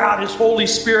God pour out his Holy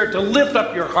Spirit to lift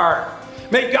up your heart.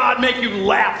 May God make you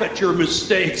laugh at your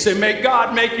mistakes. And may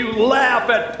God make you laugh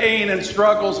at pain and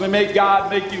struggles. And may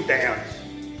God make you dance,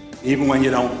 even when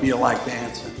you don't feel like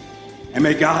dancing. And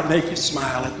may God make you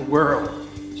smile at the world,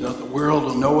 so that the world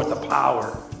will know what the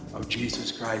power of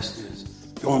Jesus Christ is.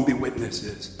 Go and be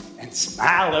witnesses. And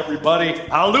smile, everybody.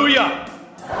 Hallelujah.